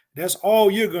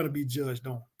you're going to be judged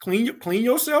on. Clean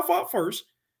yourself up first.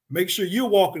 Make sure you're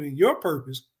walking in your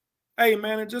purpose. Hey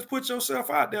man, and just put yourself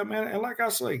out there, man. And like I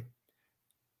say,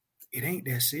 it ain't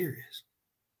that serious.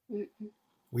 Mm-mm.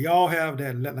 We all have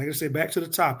that. Like I said, back to the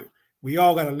topic. We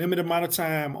all got a limited amount of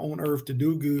time on earth to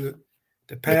do good,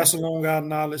 to pass along our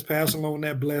knowledge, pass along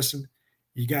that blessing.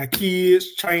 You got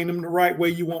kids, train them the right way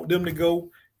you want them to go.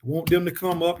 You want them to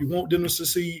come up. You want them to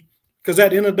succeed. Because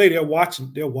at the end of the day, they're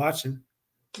watching. They're watching.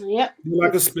 Yep.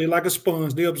 They're like a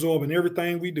sponge. They're absorbing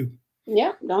everything we do.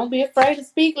 Yep. Don't be afraid to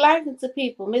speak life into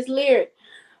people. Miss Lyric,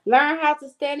 learn how to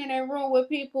stand in a room with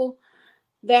people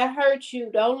that hurt you.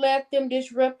 Don't let them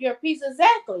disrupt your peace.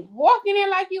 Exactly. Walking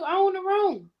in like you own the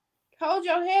room. Hold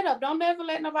your head up. Don't ever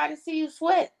let nobody see you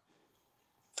sweat.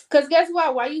 Cause guess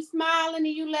what? While you smiling and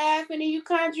you laughing and you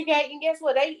conjugating, guess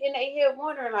what? They in their head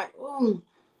wondering like,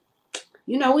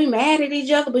 we mad at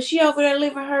each other, but she over there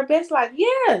living her best life.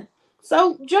 Yeah.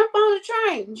 So jump on the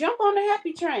train. Jump on the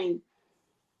happy train.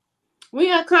 We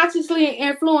unconsciously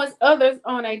influence others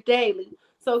on a daily.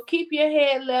 So keep your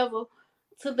head level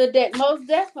to the deck. Most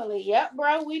definitely. Yep,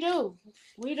 bro. We do.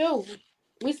 We do.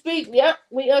 We speak, yep.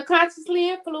 We unconsciously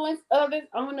influence others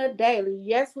on a daily.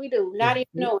 Yes, we do. Not even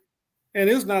Yeah. knowing. And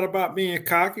it's not about being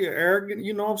cocky or arrogant.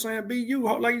 You know what I'm saying? Be you,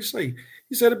 like you say.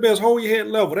 You said it best. Hold your head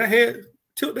level. That head,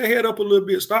 tilt that head up a little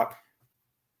bit. Stop.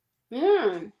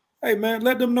 Mm. Hey man,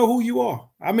 let them know who you are.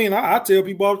 I mean, I tell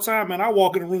people all the time, man. I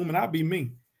walk in the room and I be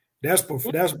me. That's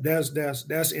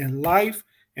in life,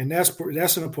 and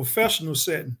that's in a professional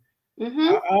setting.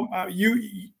 Mm-hmm.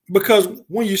 You because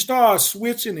when you start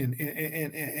switching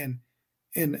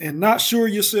and not sure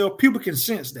yourself, people can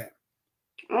sense that.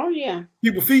 Oh yeah.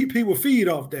 People feed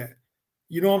off that.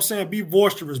 You know what I'm saying? Be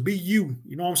boisterous, be you.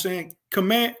 You know what I'm saying?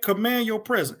 Command your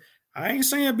presence. I ain't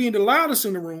saying being the loudest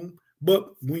in the room,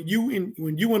 but when you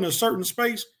in a certain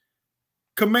space,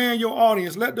 command your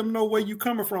audience. Let them know where you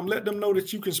coming from. Let them know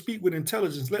that you can speak with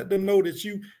intelligence. Let them know that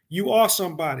you are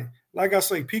somebody. Like I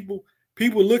say, people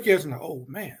look at you and like, oh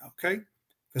man, okay.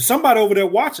 There's somebody over there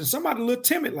watching, somebody a little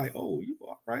timid, like, oh, you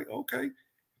are right, okay.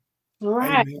 Hey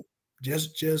Right. man,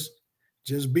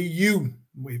 just be you.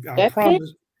 I That's it.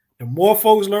 promise. The more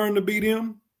folks learn to be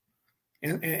them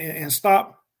and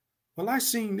stop. Well, I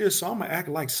seen this, so I'm gonna act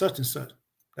like such and such.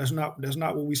 That's not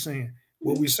what we're saying.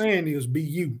 What we're saying is be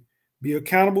you. Be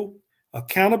accountable.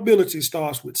 Accountability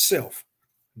starts with self.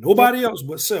 Nobody else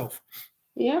but self.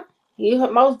 Yeah. You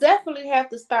most definitely have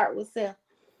to start with self.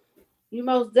 You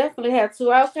most definitely have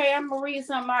to. Okay, I'm gonna read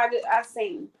something I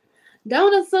seen.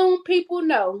 Don't assume people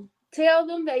know. Tell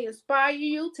them they inspire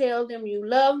you. Tell them you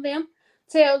love them.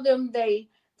 Tell them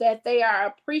that they are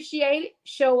appreciated.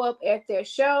 Show up at their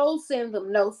shows. Send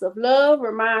them notes of love.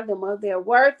 Remind them of their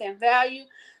worth and value.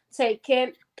 Take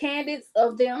candidates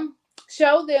of them.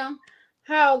 Show them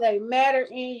how they matter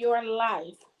in your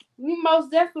life. You most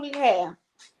definitely have.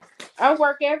 I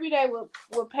work every day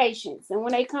with patients, and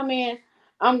when they come in,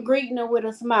 I'm greeting them with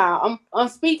a smile. I'm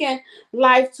speaking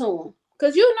life to them,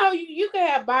 cause you can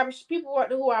have barbers, people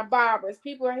who are barbers,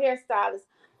 people who are hairstylists,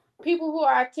 people who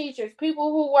are teachers,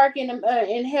 people who work in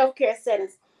healthcare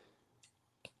settings,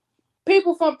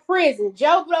 people from prison,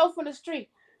 Joe Blow from the street.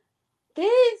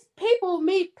 These people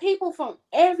meet people from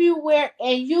everywhere,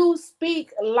 and you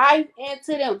speak life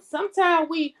into them. Sometimes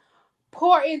we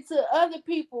pour into other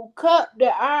people's cup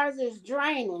that ours is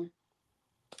draining.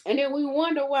 And then we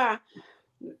wonder why,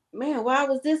 man, why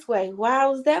was this way? Why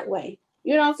was that way?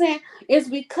 You know what I'm saying? It's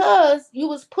because you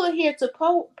was put here to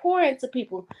pour into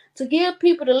people, to give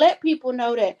people, to let people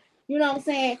know that, you know what I'm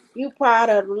saying, you proud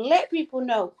of them. Let people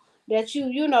know that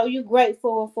you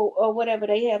grateful for or whatever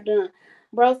they have done.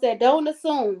 Bro said, don't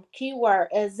assume. Keyword,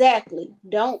 exactly.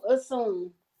 Don't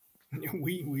assume.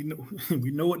 We know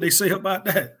we know what they say about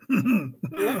that.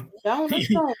 Yeah, don't You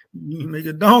assume. make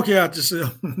a donkey out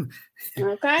yourself.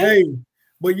 Okay? Hey,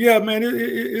 but yeah, man,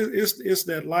 it's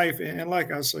that life, and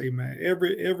like I say, man,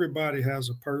 everybody has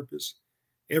a purpose.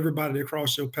 Everybody that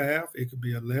cross your path, it could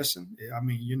be a lesson. I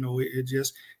mean,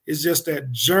 it's just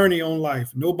that journey on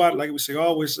life. Nobody, like we say,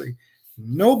 always say,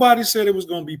 nobody said it was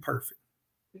going to be perfect.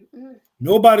 Mm-mm.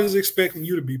 Nobody's expecting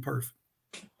you to be perfect.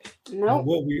 But Nope.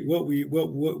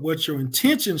 what your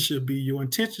intention should be, your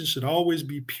intention should always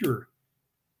be pure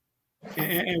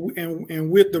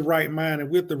and with the right mind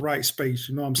and with the right space.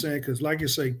 You know what I'm saying? Because like you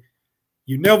say,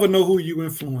 you never know who you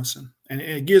influencing, and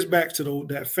it gets back to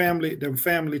them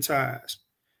family ties.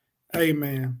 Hey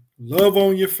man, love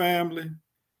on your family,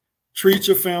 treat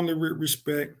your family with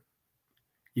respect.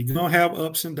 You're gonna have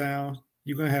ups and downs.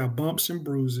 You're gonna have bumps and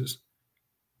bruises,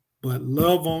 but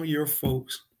love on your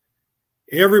folks.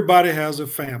 Everybody has a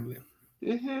family.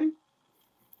 Mm-hmm.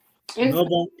 And Love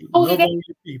on only love that, on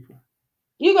your people.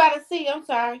 you gotta see, I'm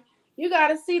sorry, you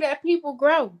gotta see that people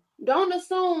grow. Don't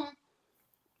assume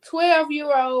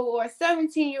 12-year-old or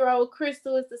 17-year-old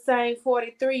Crystal is the same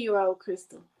 43-year-old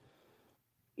Crystal.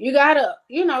 You gotta,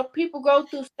 people go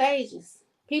through stages.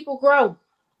 People grow.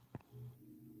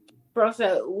 Bro,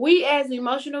 so we as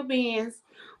emotional beings,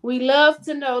 we love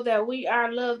to know that we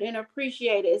are loved and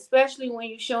appreciated, especially when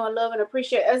you're showing love and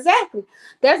appreciate. Exactly.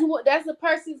 That's one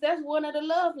of the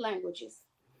love languages.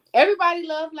 Everybody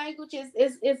love languages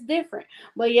is different.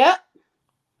 But yep,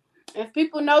 if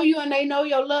people know you and they know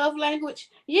your love language,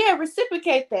 yeah,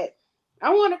 reciprocate that. I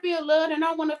want to feel loved and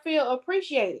I want to feel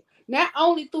appreciated. Not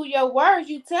only through your words,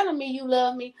 you telling me you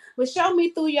love me, but show me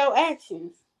through your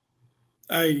actions.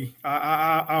 Hey,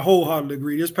 I wholeheartedly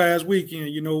agree. This past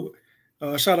weekend,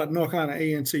 shout out to North Carolina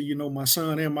A&T. My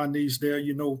son and my niece there.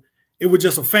 It was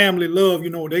just a family love.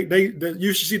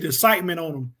 You should see the excitement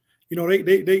on them.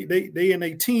 They in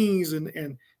their teens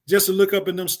and just to look up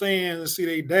in them stands and see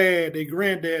their dad, their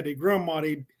granddad, their grandma,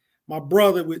 my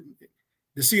brother with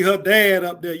to see her dad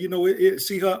up there.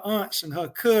 See her aunts and her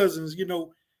cousins.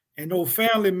 and those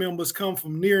family members come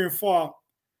from near and far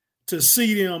to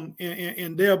see them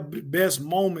in their best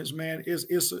moments, man.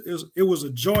 It was a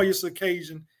joyous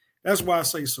occasion. That's why I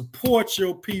say support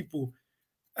your people.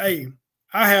 Hey,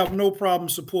 I have no problem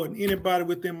supporting anybody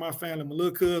within my family. My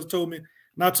little cuz told me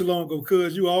not too long ago,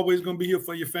 cuz you always gonna be here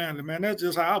for your family, man. That's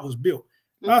just how I was built.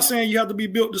 Not saying you have to be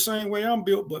built the same way I'm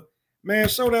built, but man,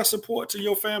 show that support to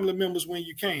your family members when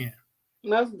you can.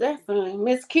 Most definitely.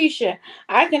 Miss Keisha,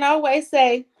 I can always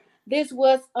say this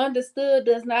what's understood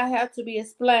does not have to be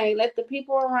explained. Let the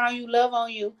people around you love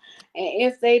on you. And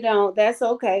if they don't, that's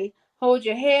okay. Hold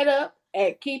your head up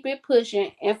and keep it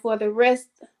pushing. For the rest,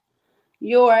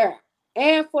 you're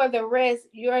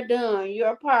done.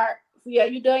 Your part. Yeah,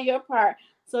 you done your part.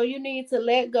 So you need to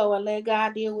let go and let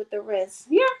God deal with the rest.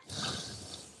 Yeah.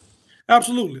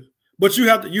 Absolutely. But you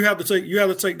have to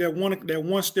take that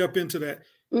one step into that.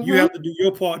 You have to do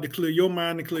your part to clear your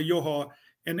mind and clear your heart.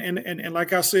 And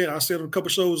like I said a couple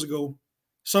shows ago,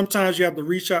 sometimes you have to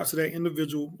reach out to that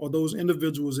individual or those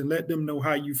individuals and let them know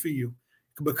how you feel.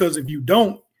 Because if you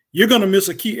don't, you're gonna miss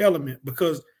a key element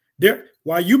because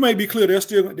while you may be clear, there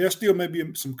still may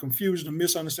be some confusion and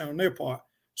misunderstanding on their part.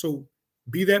 So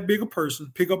be that bigger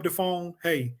person, pick up the phone,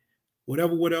 hey,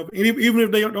 whatever. And even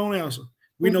if they don't answer,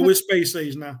 we know it's space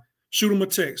age now. Shoot them a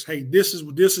text. Hey, this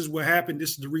is what happened.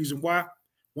 This is the reason why.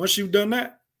 Once you've done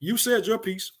that, you said your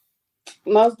piece.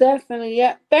 Most definitely.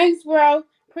 Yeah. Thanks, bro.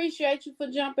 Appreciate you for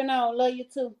jumping on. Love you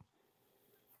too.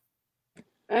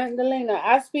 Angelina,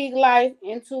 I speak life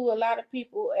into a lot of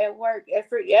people at work.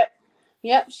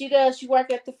 Yep, she does. She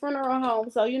work at the funeral home.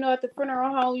 So, at the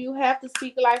funeral home, you have to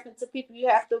speak life into people. You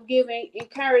have to give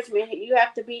encouragement. You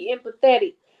have to be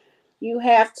empathetic. You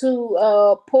have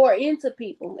to pour into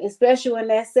people, especially in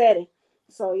that setting.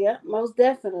 So, yeah, most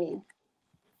definitely.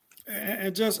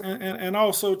 And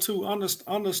also to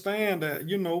understand that,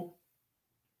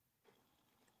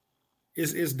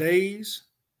 it's days,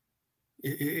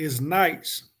 it's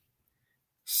nights.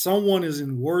 Someone is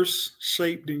in worse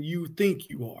shape than you think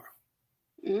you are.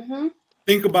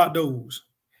 Think about those.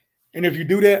 And if you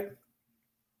do that,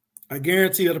 I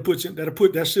guarantee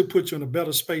that should put you in a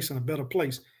better space and a better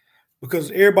place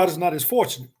because everybody's not as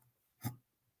fortunate.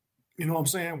 You know what I'm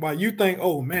saying? While you think,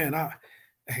 oh man,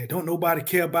 don't nobody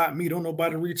care about me, don't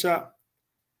nobody reach out.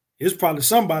 It's probably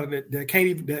somebody that can't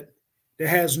even that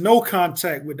has no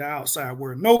contact with the outside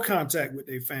world, no contact with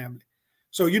their family.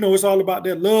 So it's all about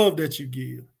that love that you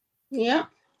give. Yeah.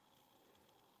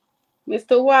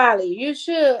 Mr. Wiley, you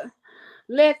should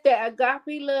let the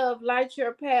agape love light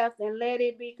your path and let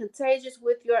it be contagious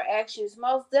with your actions.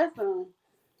 Most definitely.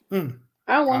 I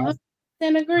 100%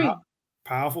 agree.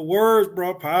 Powerful words,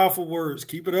 bro. Powerful words.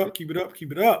 Keep it up. Keep it up.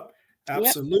 Keep it up.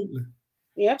 Absolutely.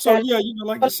 Yep. So yeah,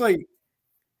 like I say,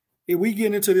 if we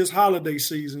get into this holiday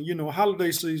season,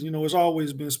 it's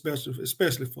always been special,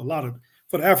 especially for the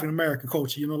African American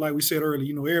culture. Like we said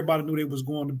earlier, everybody knew they was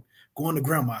going to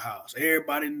grandma's house.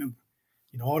 Everybody knew.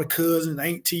 All the cousins,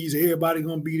 aunties, everybody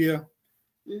gonna be there.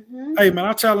 Hey man,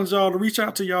 I challenge y'all to reach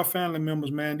out to y'all family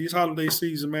members, man. These holiday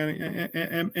season, man,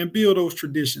 and build those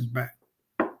traditions back.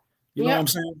 You know what I'm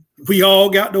saying? We all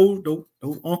got those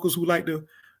uncles who like to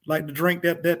drink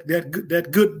that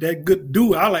good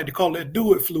do it. I like to call that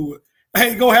do it fluid.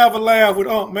 Hey, go have a laugh with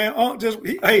Unc, man. Unc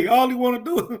all he want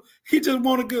to do, he just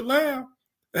want a good laugh.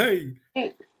 Hey,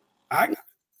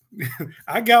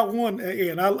 I got one,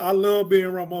 and I love being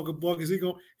around Uncle Buck because he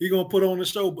gonna put on the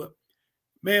show. But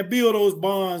man, build those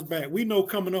bonds back. We know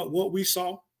coming up what we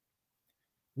saw.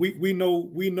 We know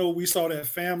we saw that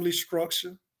family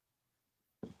structure.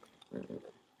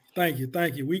 Thank you.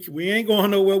 We ain't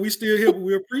going nowhere. We still here, but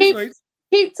we appreciate it.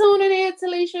 Keep tuning in,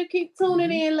 Talisha. Keep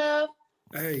tuning in, love.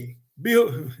 Hey,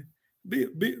 build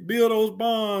those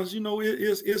bonds.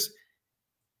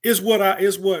 It's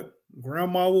what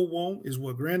grandma will want, is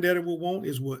what granddaddy will want,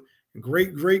 is what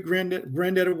great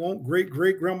granddaddy want, great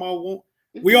grandma want.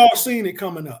 We all seen it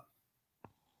coming up.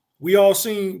 We all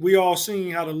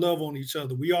seen how to love on each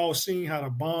other. We all seen how to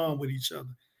bond with each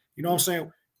other. You know what I'm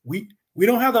saying? We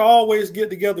don't have to always get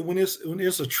together when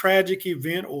it's a tragic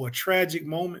event or a tragic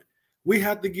moment. We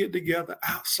have to get together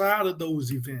outside of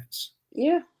those events.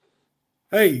 Yeah.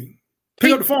 Hey,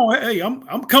 pick up the phone. Hey,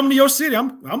 I'm coming to your city.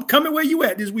 I'm coming where you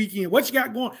at this weekend. What you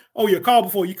got going? Oh, you call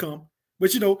before you come.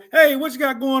 But hey, what you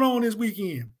got going on this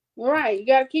weekend? Right. You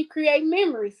got to keep creating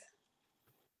memories.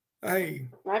 Hey,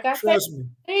 like I said,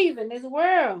 in this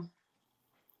world.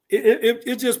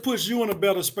 It just puts you in a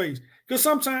better space. Because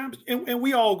sometimes, and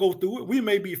we all go through it, we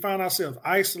may find ourselves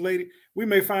isolated. We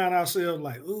may find ourselves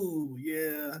like, ooh,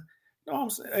 yeah. No, I'm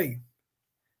saying, hey,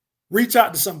 reach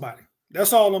out to somebody.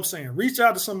 That's all I'm saying. Reach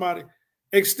out to somebody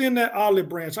extend that olive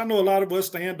branch. I know a lot of us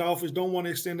standoffish, don't want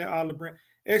to extend that olive branch.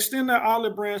 Extend that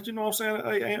olive branch, you know what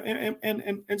I'm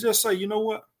saying? And just say, you know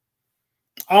what?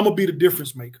 I'm going to be the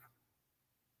difference maker.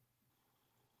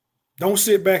 Don't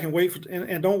sit back and wait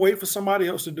and don't wait for somebody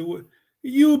else to do it.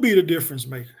 You be the difference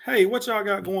maker. Hey, what y'all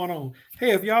got going on?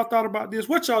 Hey, if y'all thought about this,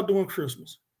 what y'all doing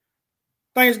Christmas?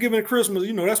 Thanksgiving and Christmas,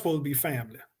 that's supposed to be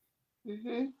family. Mm-hmm.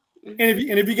 Mm-hmm.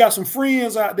 And if you got some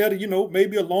friends out there that,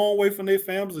 maybe a long way from their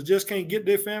families or just can't get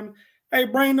their family, hey,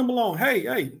 bring them along.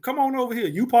 Hey, come on over here.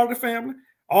 You part of the family.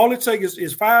 All it takes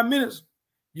is 5 minutes.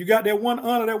 You got that one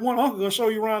aunt or that one uncle gonna show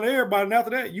you around to everybody, and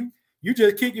after that, you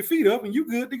just kick your feet up and you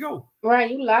good to go. Right,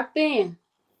 you locked in.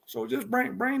 So just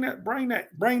bring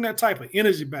that type of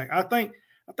energy back. I think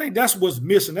that's what's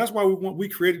missing. That's why we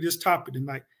created this topic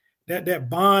tonight. That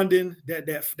bonding, that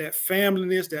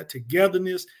familyness, that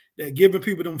togetherness, that giving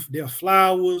people their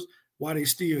flowers while they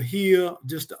still here.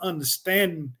 Just to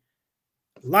understanding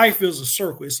life is a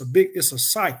circle. It's a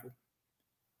cycle.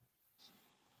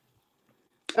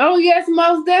 Oh yes,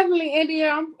 most definitely, India.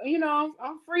 I'm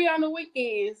free on the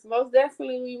weekends. Most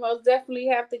definitely, we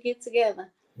have to get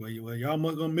together. Well, y'all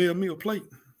must gonna mail me a plate.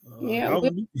 Yeah, y'all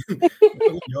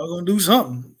gonna do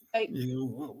something.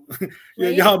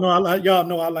 Y'all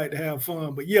know I like to have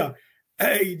fun, but yeah,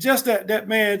 hey, just that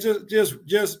man,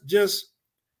 just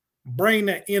bring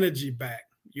that energy back.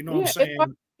 You know what I'm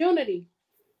saying? Unity.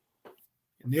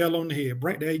 Nail on the head.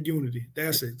 Bring that unity.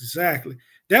 That's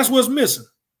what's missing.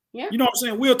 Yeah. You know what I'm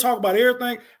saying? We'll talk about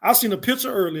everything. I seen a picture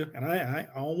earlier, and I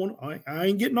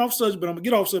ain't getting off subject, but I'm gonna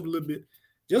get off subject a little bit,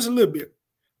 just a little bit.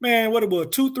 Man, what it was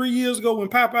 2-3 years ago when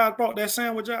Popeye brought that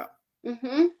sandwich out.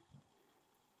 Mm-hmm.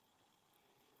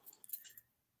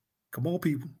 Come on,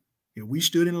 people. If we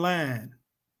stood in line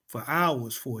for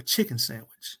hours for a chicken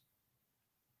sandwich,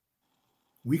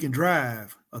 we can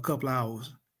drive a couple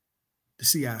hours to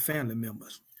see our family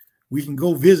members. We can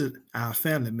go visit our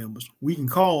family members. We can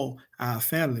call our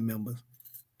family members.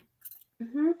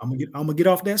 Mm-hmm. I'm gonna get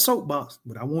off that soapbox,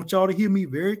 but I want y'all to hear me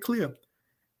very clear.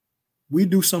 We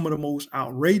do some of the most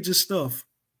outrageous stuff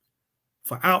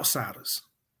for outsiders.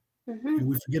 Mm-hmm. And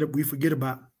we forget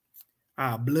about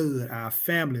our blood, our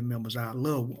family members, our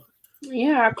loved ones.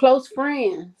 Yeah, our close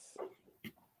friends.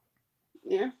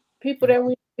 Yeah, people that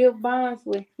we build bonds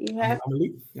with. I'm gonna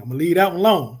leave that one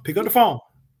alone. Pick up the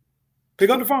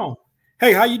phone.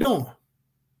 Hey, how you doing?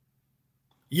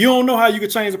 You don't know how you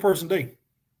could change a person's day.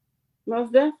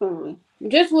 Most definitely.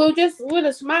 Just with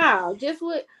a smile. Just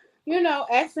with,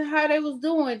 asking how they was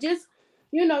doing. Just,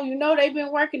 they've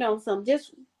been working on something.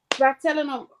 Just by telling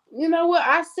them, you know what,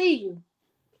 I see you.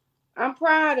 I'm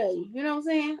proud of you. You know what I'm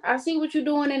saying? I see what you're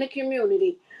doing in the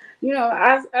community.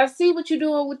 I see what you're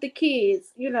doing with the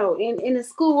kids, in the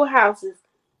schoolhouses.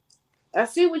 I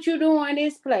see what you're doing in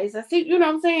this place. I see, you know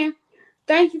what I'm saying?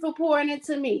 Thank you for pouring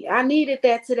into me. I needed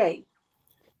that today.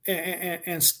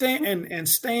 And stand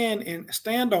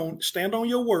on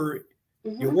your word.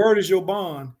 Mm-hmm. Your word is your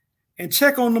bond. And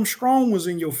check on them strong ones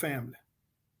in your family.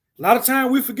 A lot of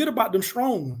times we forget about them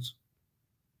strong ones.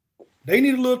 They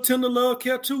need a little tender love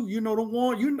care too. The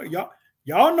one,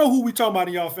 y'all know who we talking about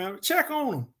in y'all family. Check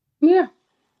on them. Yeah.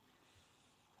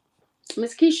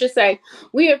 Miss Keisha say,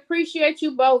 we appreciate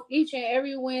you both each and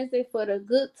every Wednesday for the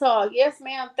good talk. Yes,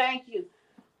 ma'am. Thank you.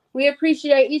 We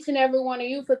appreciate each and every one of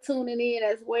you for tuning in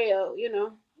as well.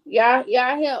 Y'all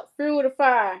help fuel the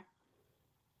fire.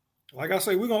 Like I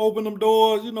say, we're gonna open them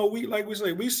doors.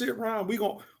 We sit around.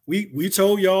 We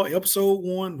told y'all episode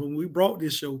 1 when we brought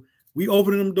this show. We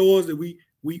opening them doors that we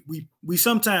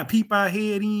sometimes peep our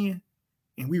head in,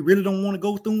 and we really don't want to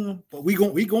go through them. But we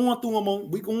going through them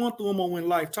on When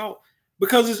Life Talk,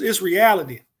 because it's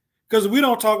reality. Because if we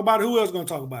don't talk about it, who else is gonna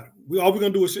talk about it? All we're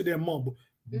gonna do is sit there and mumble.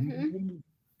 Mm-hmm.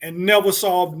 And never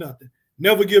solve nothing.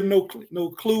 Never give no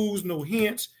clues, no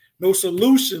hints, no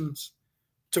solutions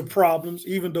to problems,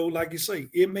 even though, like you say,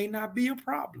 it may not be a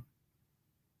problem.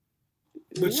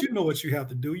 But you know what you have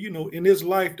to do. In this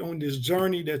life, on this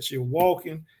journey that you're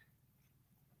walking,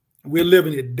 we're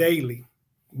living it daily.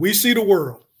 We see the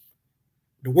world.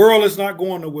 The world is not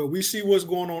going nowhere. We see what's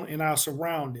going on in our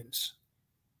surroundings.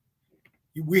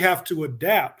 We have to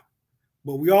adapt.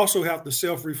 But we also have to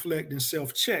self-reflect and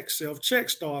self-check. Self-check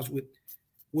starts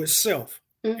with self.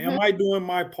 Mm-hmm. Am I doing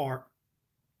my part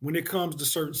when it comes to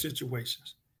certain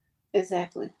situations?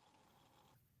 Exactly.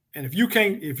 And if you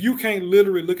can't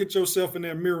literally look at yourself in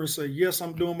that mirror and say, yes,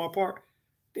 I'm doing my part,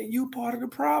 then you're part of the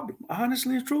problem.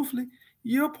 Honestly and truthfully,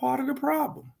 you're part of the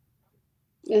problem.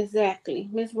 Exactly.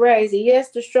 Miss Razy,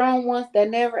 yes, the strong ones that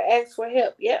never ask for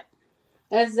help. Yep.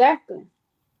 Exactly.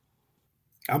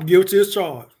 I'm guilty as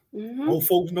charged. Mm-hmm. Old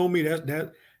folks know me.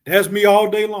 That's me all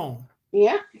day long.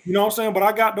 Yeah. You know what I'm saying? But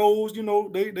I got those,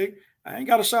 they I ain't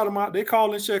got to shout them out. They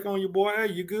call and check on your boy.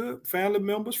 Hey, you good? Family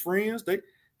members, friends, they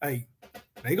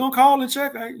gonna call and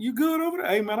check. Hey, you good over there?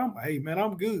 Hey man,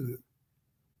 I'm good.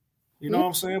 You know what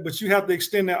I'm saying? But you have to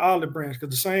extend that olive branch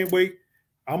because the same way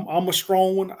I'm a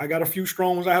strong one. I got a few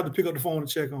strong ones. I have to pick up the phone and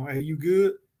check on. Hey, you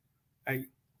good? Hey,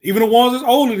 even the ones that's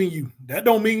older than you, that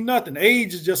don't mean nothing.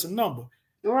 Age is just a number.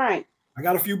 Right. I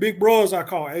got a few big brothers I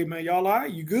call. Hey man, y'all all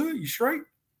right? You good? You straight?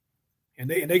 And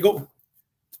they go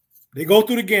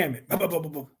through the gamut.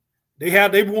 They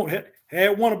had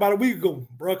one about a week ago.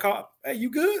 Bro, call. Hey, you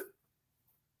good?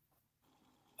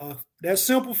 That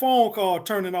simple phone call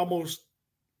turned in almost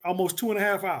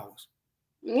 2.5 hours.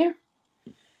 Yeah.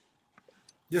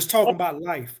 Just talking about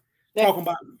life, talking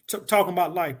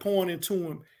about life, pouring into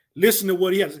him, listening to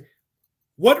what he has.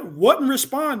 What wasn't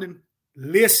responding,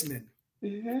 listening.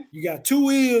 Mm-hmm. You got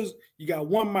 2 ears, you got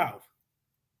 1 mouth.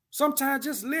 Sometimes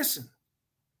just listen.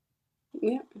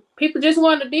 Yeah. People just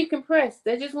want to decompress.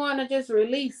 They just want to just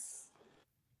release.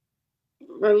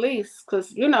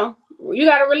 Because, you got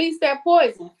to release that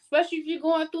poison. Especially if you're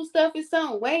going through stuff and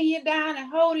something weighing you down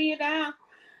and holding you down.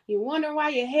 You wonder why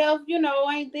your health,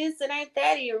 ain't this and ain't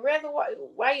that. And you rather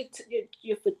why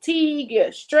you're fatigued,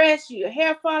 you're stressed, your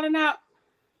hair falling out.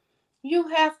 You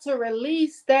have to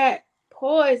release that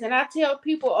poison. I tell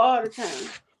people all the time.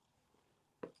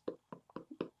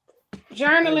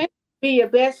 Journaling, be your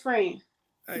best friend.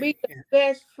 Be your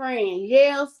best friend.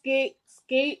 Yell,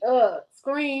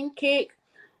 scream, kick.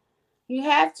 You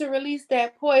have to release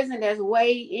that poison that's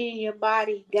weighing your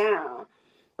body down.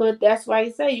 But that's why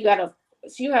you say you gotta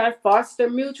foster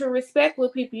mutual respect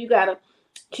with people. You gotta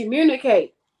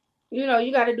communicate. You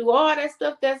gotta do all that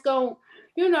stuff that's going,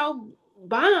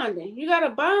 bonding. You gotta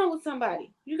bond with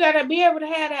somebody. You gotta be able to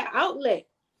have that outlet.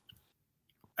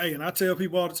 Hey, and I tell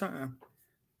people all the time,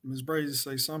 Ms. Brazy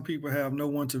say some people have no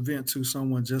one to vent to,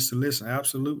 someone just to listen.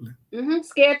 Absolutely. Mm-hmm.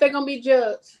 Scared they're gonna be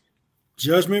judged.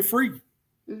 Judgment free.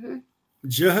 Mm-hmm.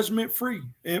 Judgment free.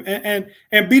 And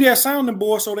be that sounding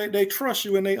board so that they trust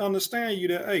you and they understand you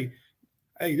that, hey,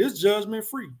 this judgment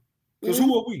free. Because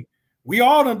who are we? We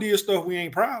all done did stuff we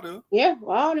ain't proud of. Yeah,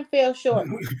 we all done fell short.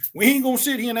 We ain't gonna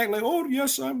sit here and act like, oh,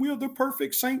 yes, son, we're the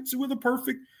perfect saints. We're the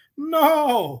perfect.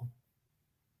 No.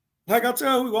 Like I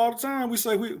tell you all the time, we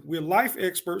say we're life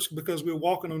experts because we're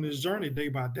walking on this journey day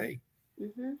by day.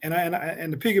 Mm-hmm.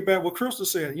 And to piggyback what Crystal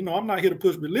said, I'm not here to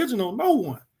push religion on no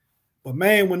one. But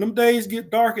man, when them days get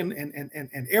dark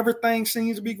and everything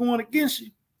seems to be going against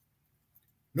you,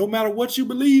 no matter what you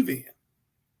believe in,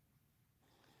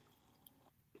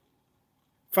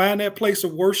 find that place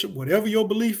of worship, whatever your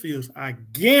belief is. I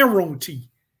guarantee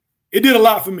it did a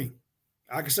lot for me.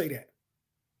 I can say that.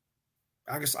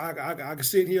 I can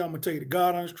sit here. I'm gonna tell you the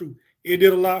God honest truth. It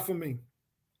did a lot for me.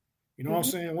 You know what I'm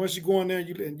saying? Once you go in there,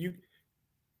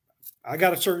 I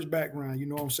got a church background. You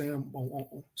know what I'm saying?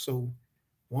 So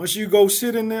once you go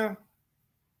sit in there,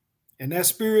 and that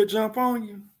spirit jump on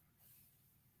you,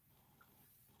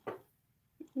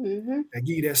 I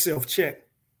give you that self check.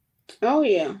 Oh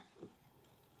yeah.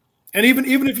 And even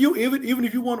if you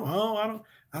want,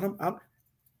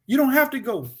 you don't have to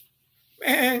go.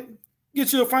 Man,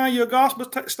 find your gospel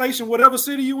station, whatever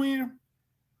city you in,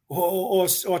 or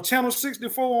channel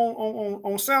 64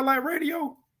 on satellite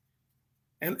radio,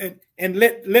 and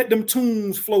let them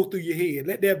tunes flow through your head.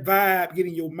 Let that vibe get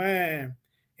in your mind,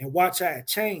 and watch how it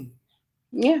change.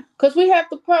 Yeah, because we have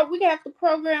to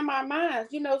program our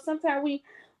minds. Sometimes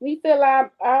we fill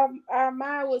our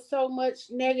mind with so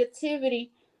much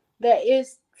negativity that it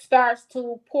starts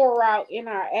to pour out in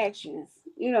our actions.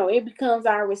 It becomes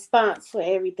our response for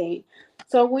everything.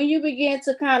 So when you begin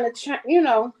to kind of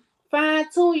fine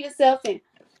tune yourself and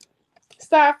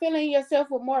start filling yourself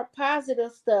with more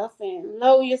positive stuff and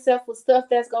load yourself with stuff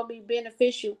that's going to be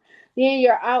beneficial, then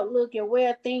your outlook, your way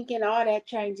of thinking, all that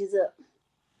changes up.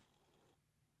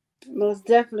 Most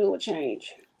definitely will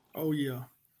change. Oh yeah,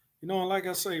 like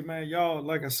I say, man, y'all.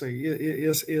 Like I say,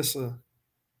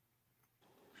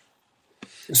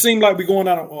 it seems like we're going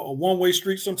down a one-way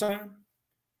street sometime,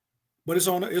 but it's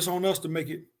on us to make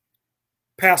it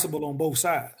passable on both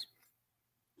sides.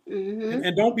 Mm-hmm.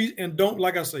 And don't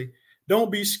like I say,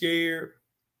 don't be scared.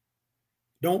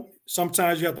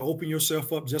 Sometimes you have to open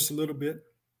yourself up just a little bit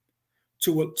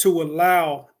to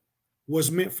allow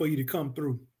what's meant for you to come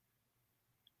through.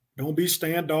 Don't be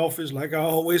standoffish. Like I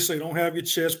always say, don't have your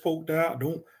chest poked out.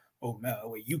 No,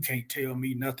 you can't tell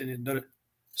me nothing.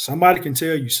 Somebody can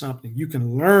tell you something. You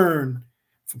can learn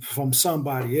from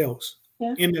somebody else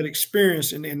in that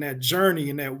experience and in that journey,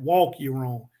 in that walk you're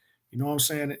on. You know what I'm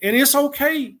saying? And it's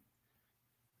okay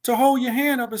to hold your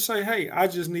hand up and say, hey, I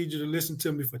just need you to listen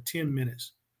to me for 10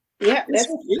 minutes. Yeah,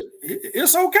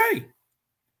 it's okay.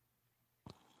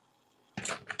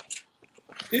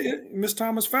 Miss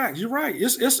Thomas, facts. You're right.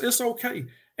 It's okay.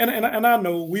 And I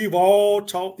know we've all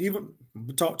talked, even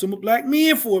talked to black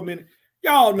men for a minute.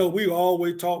 Y'all know we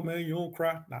always talk, man. You don't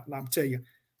cry. I'm tell you,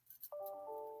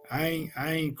 I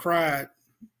ain't cried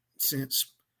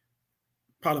since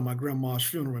probably my grandma's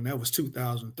funeral, and that was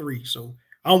 2003. So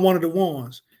I'm one of the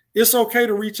ones. It's okay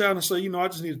to reach out and say, I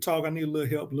just need to talk. I need a little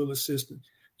help, a little assistance.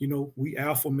 We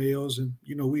alpha males, and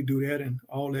we do that and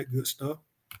all that good stuff.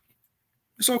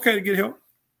 It's okay to get help.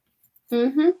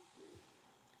 You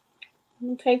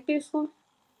take this one.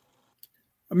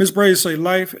 Ms. Brady say,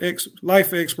 life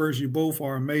experts, you both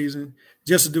are amazing.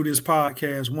 Just to do this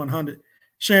podcast 100,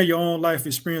 sharing your own life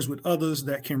experience with others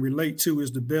that can relate to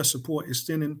is the best support,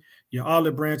 extending your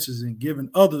olive branches and giving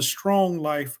others strong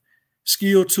life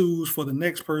skill tools for the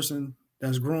next person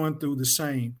that's growing through the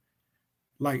same.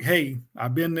 Like, hey,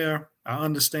 I've been there. I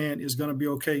understand. It's going to be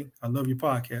okay. I love your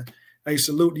podcast. Hey,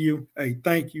 salute to you. Hey,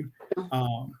 thank you.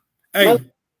 Hey,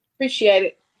 appreciate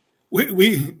it.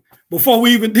 We before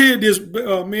we even did this,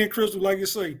 me and Crystal, like you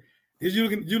say,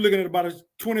 you're looking at about a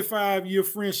 25-year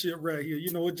friendship right here.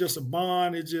 It's just a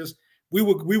bond. It just we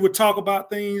would talk about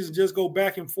things and just go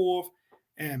back and forth.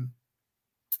 And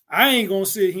I ain't gonna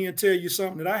sit here and tell you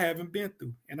something that I haven't been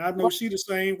through. And I know she the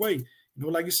same way.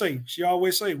 Like you say, she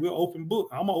always say, we're open book.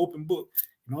 I'm an open book.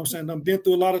 You know what I'm saying? I've been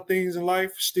through a lot of things in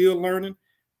life, still learning,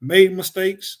 made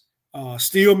mistakes,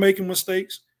 still making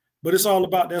mistakes. But it's all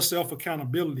about that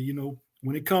self-accountability,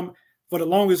 when it comes for the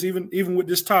longest, even with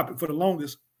this topic, for the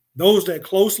longest, those that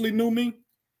closely knew me,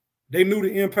 they knew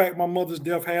the impact my mother's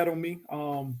death had on me.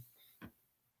 I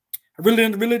really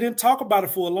didn't talk about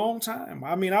it for a long time.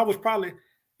 I mean, I was probably,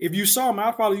 if you saw me, I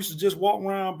probably used to just walk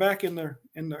around back in the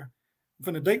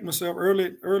from the date myself,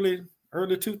 early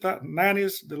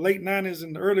 2090s, the late 90s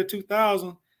and the early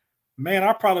 2000s. Man,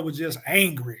 I probably was just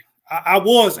angry. I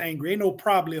was angry. Ain't no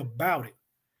probably about it.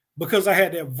 Because I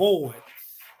had that void.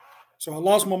 So I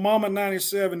lost my mama in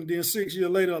 97, and then 6 years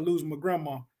later, I lose my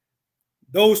grandma.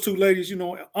 Those two ladies,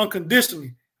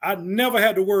 unconditionally, I never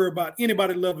had to worry about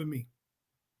anybody loving me.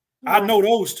 Right. I know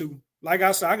those two. Like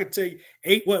I said, I could tell you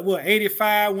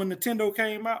 85 when Nintendo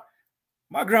came out.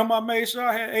 My grandma made sure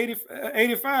I had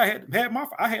 85.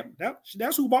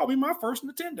 That's who bought me my first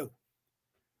Nintendo.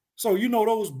 So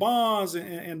those bonds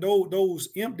and those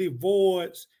empty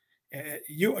voids,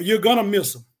 you're gonna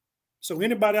miss them. So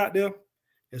anybody out there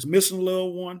that's missing a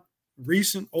loved one,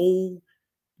 recent, old,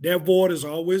 that void is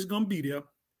always going to be there.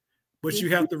 But you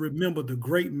have to remember the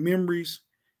great memories,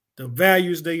 the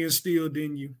values they instilled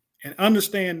in you, and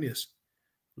understand this.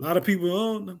 A lot of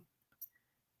people,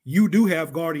 you do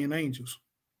have guardian angels.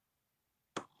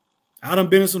 I done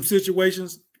been in some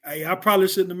situations I probably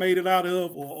shouldn't have made it out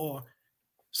of, or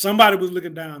somebody was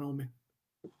looking down on me.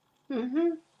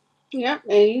 Yeah,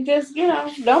 and you just,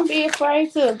 don't be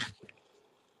afraid to.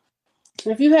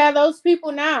 If you have those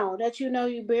people now that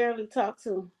you barely talk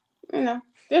to,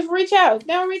 just reach out.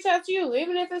 They'll reach out to you,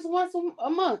 even if it's once a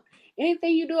month.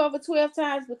 Anything you do over 12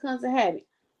 times becomes a habit.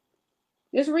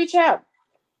 Just reach out.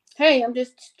 Hey, I'm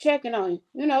just checking on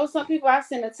you. Some people I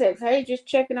send a text. Hey, just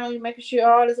checking on you, making sure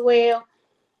all is well.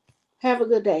 Have a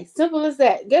good day. Simple as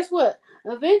that. Guess what?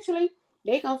 Eventually,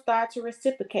 they're going to start to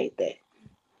reciprocate that.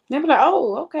 They'll be like,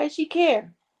 oh, okay, she cares.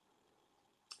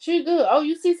 She good. Oh,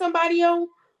 you see somebody on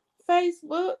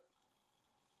Facebook?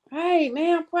 Hey,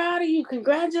 man, I'm proud of you.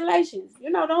 Congratulations.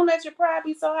 Don't let your pride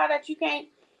be so high that you can't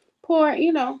pour,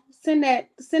 send that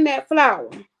flower.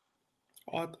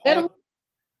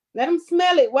 Let them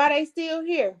smell it while they still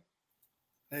here.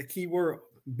 That key word,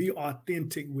 be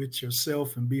authentic with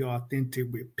yourself and be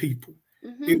authentic with people.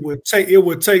 It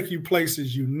would take you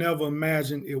places you never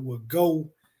imagined it would go.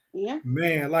 Yeah.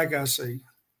 Man, like I say,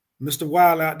 Mr.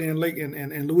 Wild out there in Lake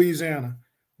in Louisiana.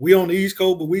 We on the East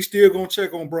Coast, but we still gonna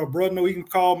check on bro. Bro, no, he can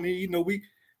call me.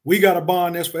 We got a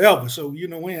bond that's forever. So we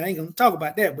ain't gonna talk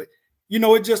about that. But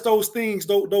it's just those things,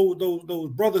 those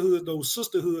brotherhoods, those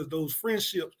sisterhoods, those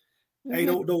friendships, hey,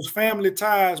 those family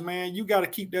ties, man. You got to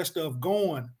keep that stuff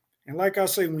going. And like I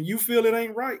say, when you feel it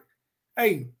ain't right,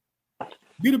 hey,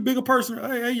 be the bigger person.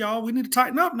 Hey, y'all, we need to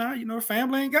tighten up now.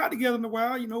 Family ain't got together in a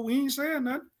while. We ain't saying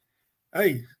nothing.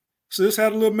 Hey, sis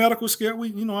had a little medical scare. I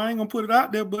ain't gonna put it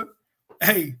out there, but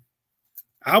hey,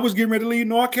 I was getting ready to leave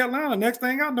North Carolina. Next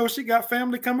thing I know, she got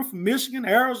family coming from Michigan,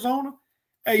 Arizona.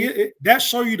 Hey, that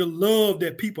show you the love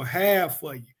that people have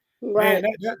for you. Right.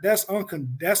 Man, that's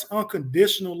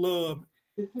unconditional love.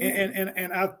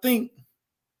 And I think,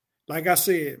 like I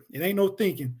said, it ain't no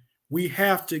thinking. we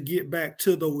have to get back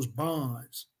to those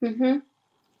bonds. Mm-hmm.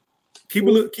 Keep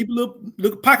a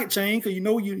little pocket chain, because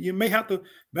you may have to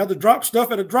drop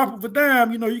stuff at a drop of a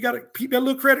dime. You got to keep that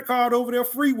little credit card over there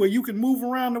free where you can move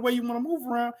around the way you want to move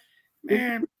around.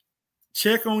 Man,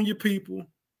 check on your people.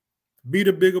 Be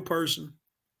the bigger person.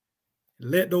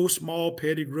 Let those small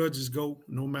petty grudges go,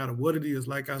 no matter what it is.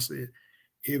 Like I said,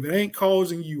 if it ain't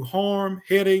causing you harm,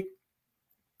 headache,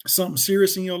 something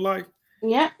serious in your life,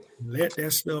 let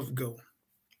that stuff go.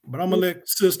 But I'm gonna let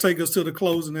Sis take us to the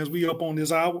closing as we up on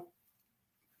this hour.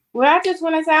 Well, I just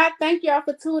want to say I thank y'all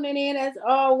for tuning in. As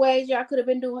always, y'all could have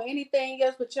been doing anything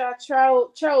else, but y'all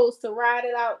chose to ride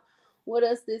it out with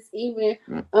us this evening.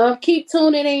 Keep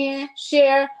tuning in,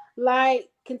 share, like,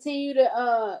 continue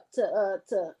to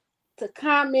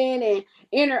comment and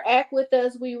interact with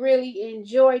us. We really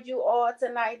enjoyed you all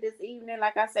tonight, this evening.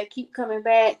 Like I said, keep coming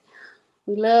back.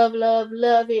 We love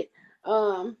it.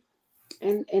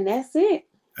 And that's it.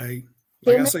 Hey,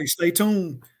 like I say, stay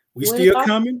tuned. We still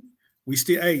coming. We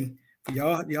still, for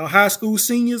y'all high school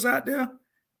seniors out there,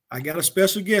 I got a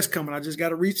special guest coming. I just got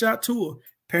to reach out to her.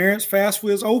 Parents, FAFSA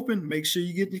is open. Make sure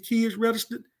you get your kids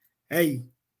registered. Hey,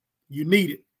 you need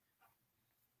it.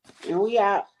 And we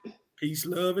out. Peace,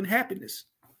 love, and happiness.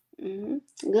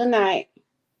 Mm-hmm. Good night.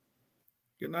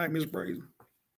 Good night, Miss Brazen.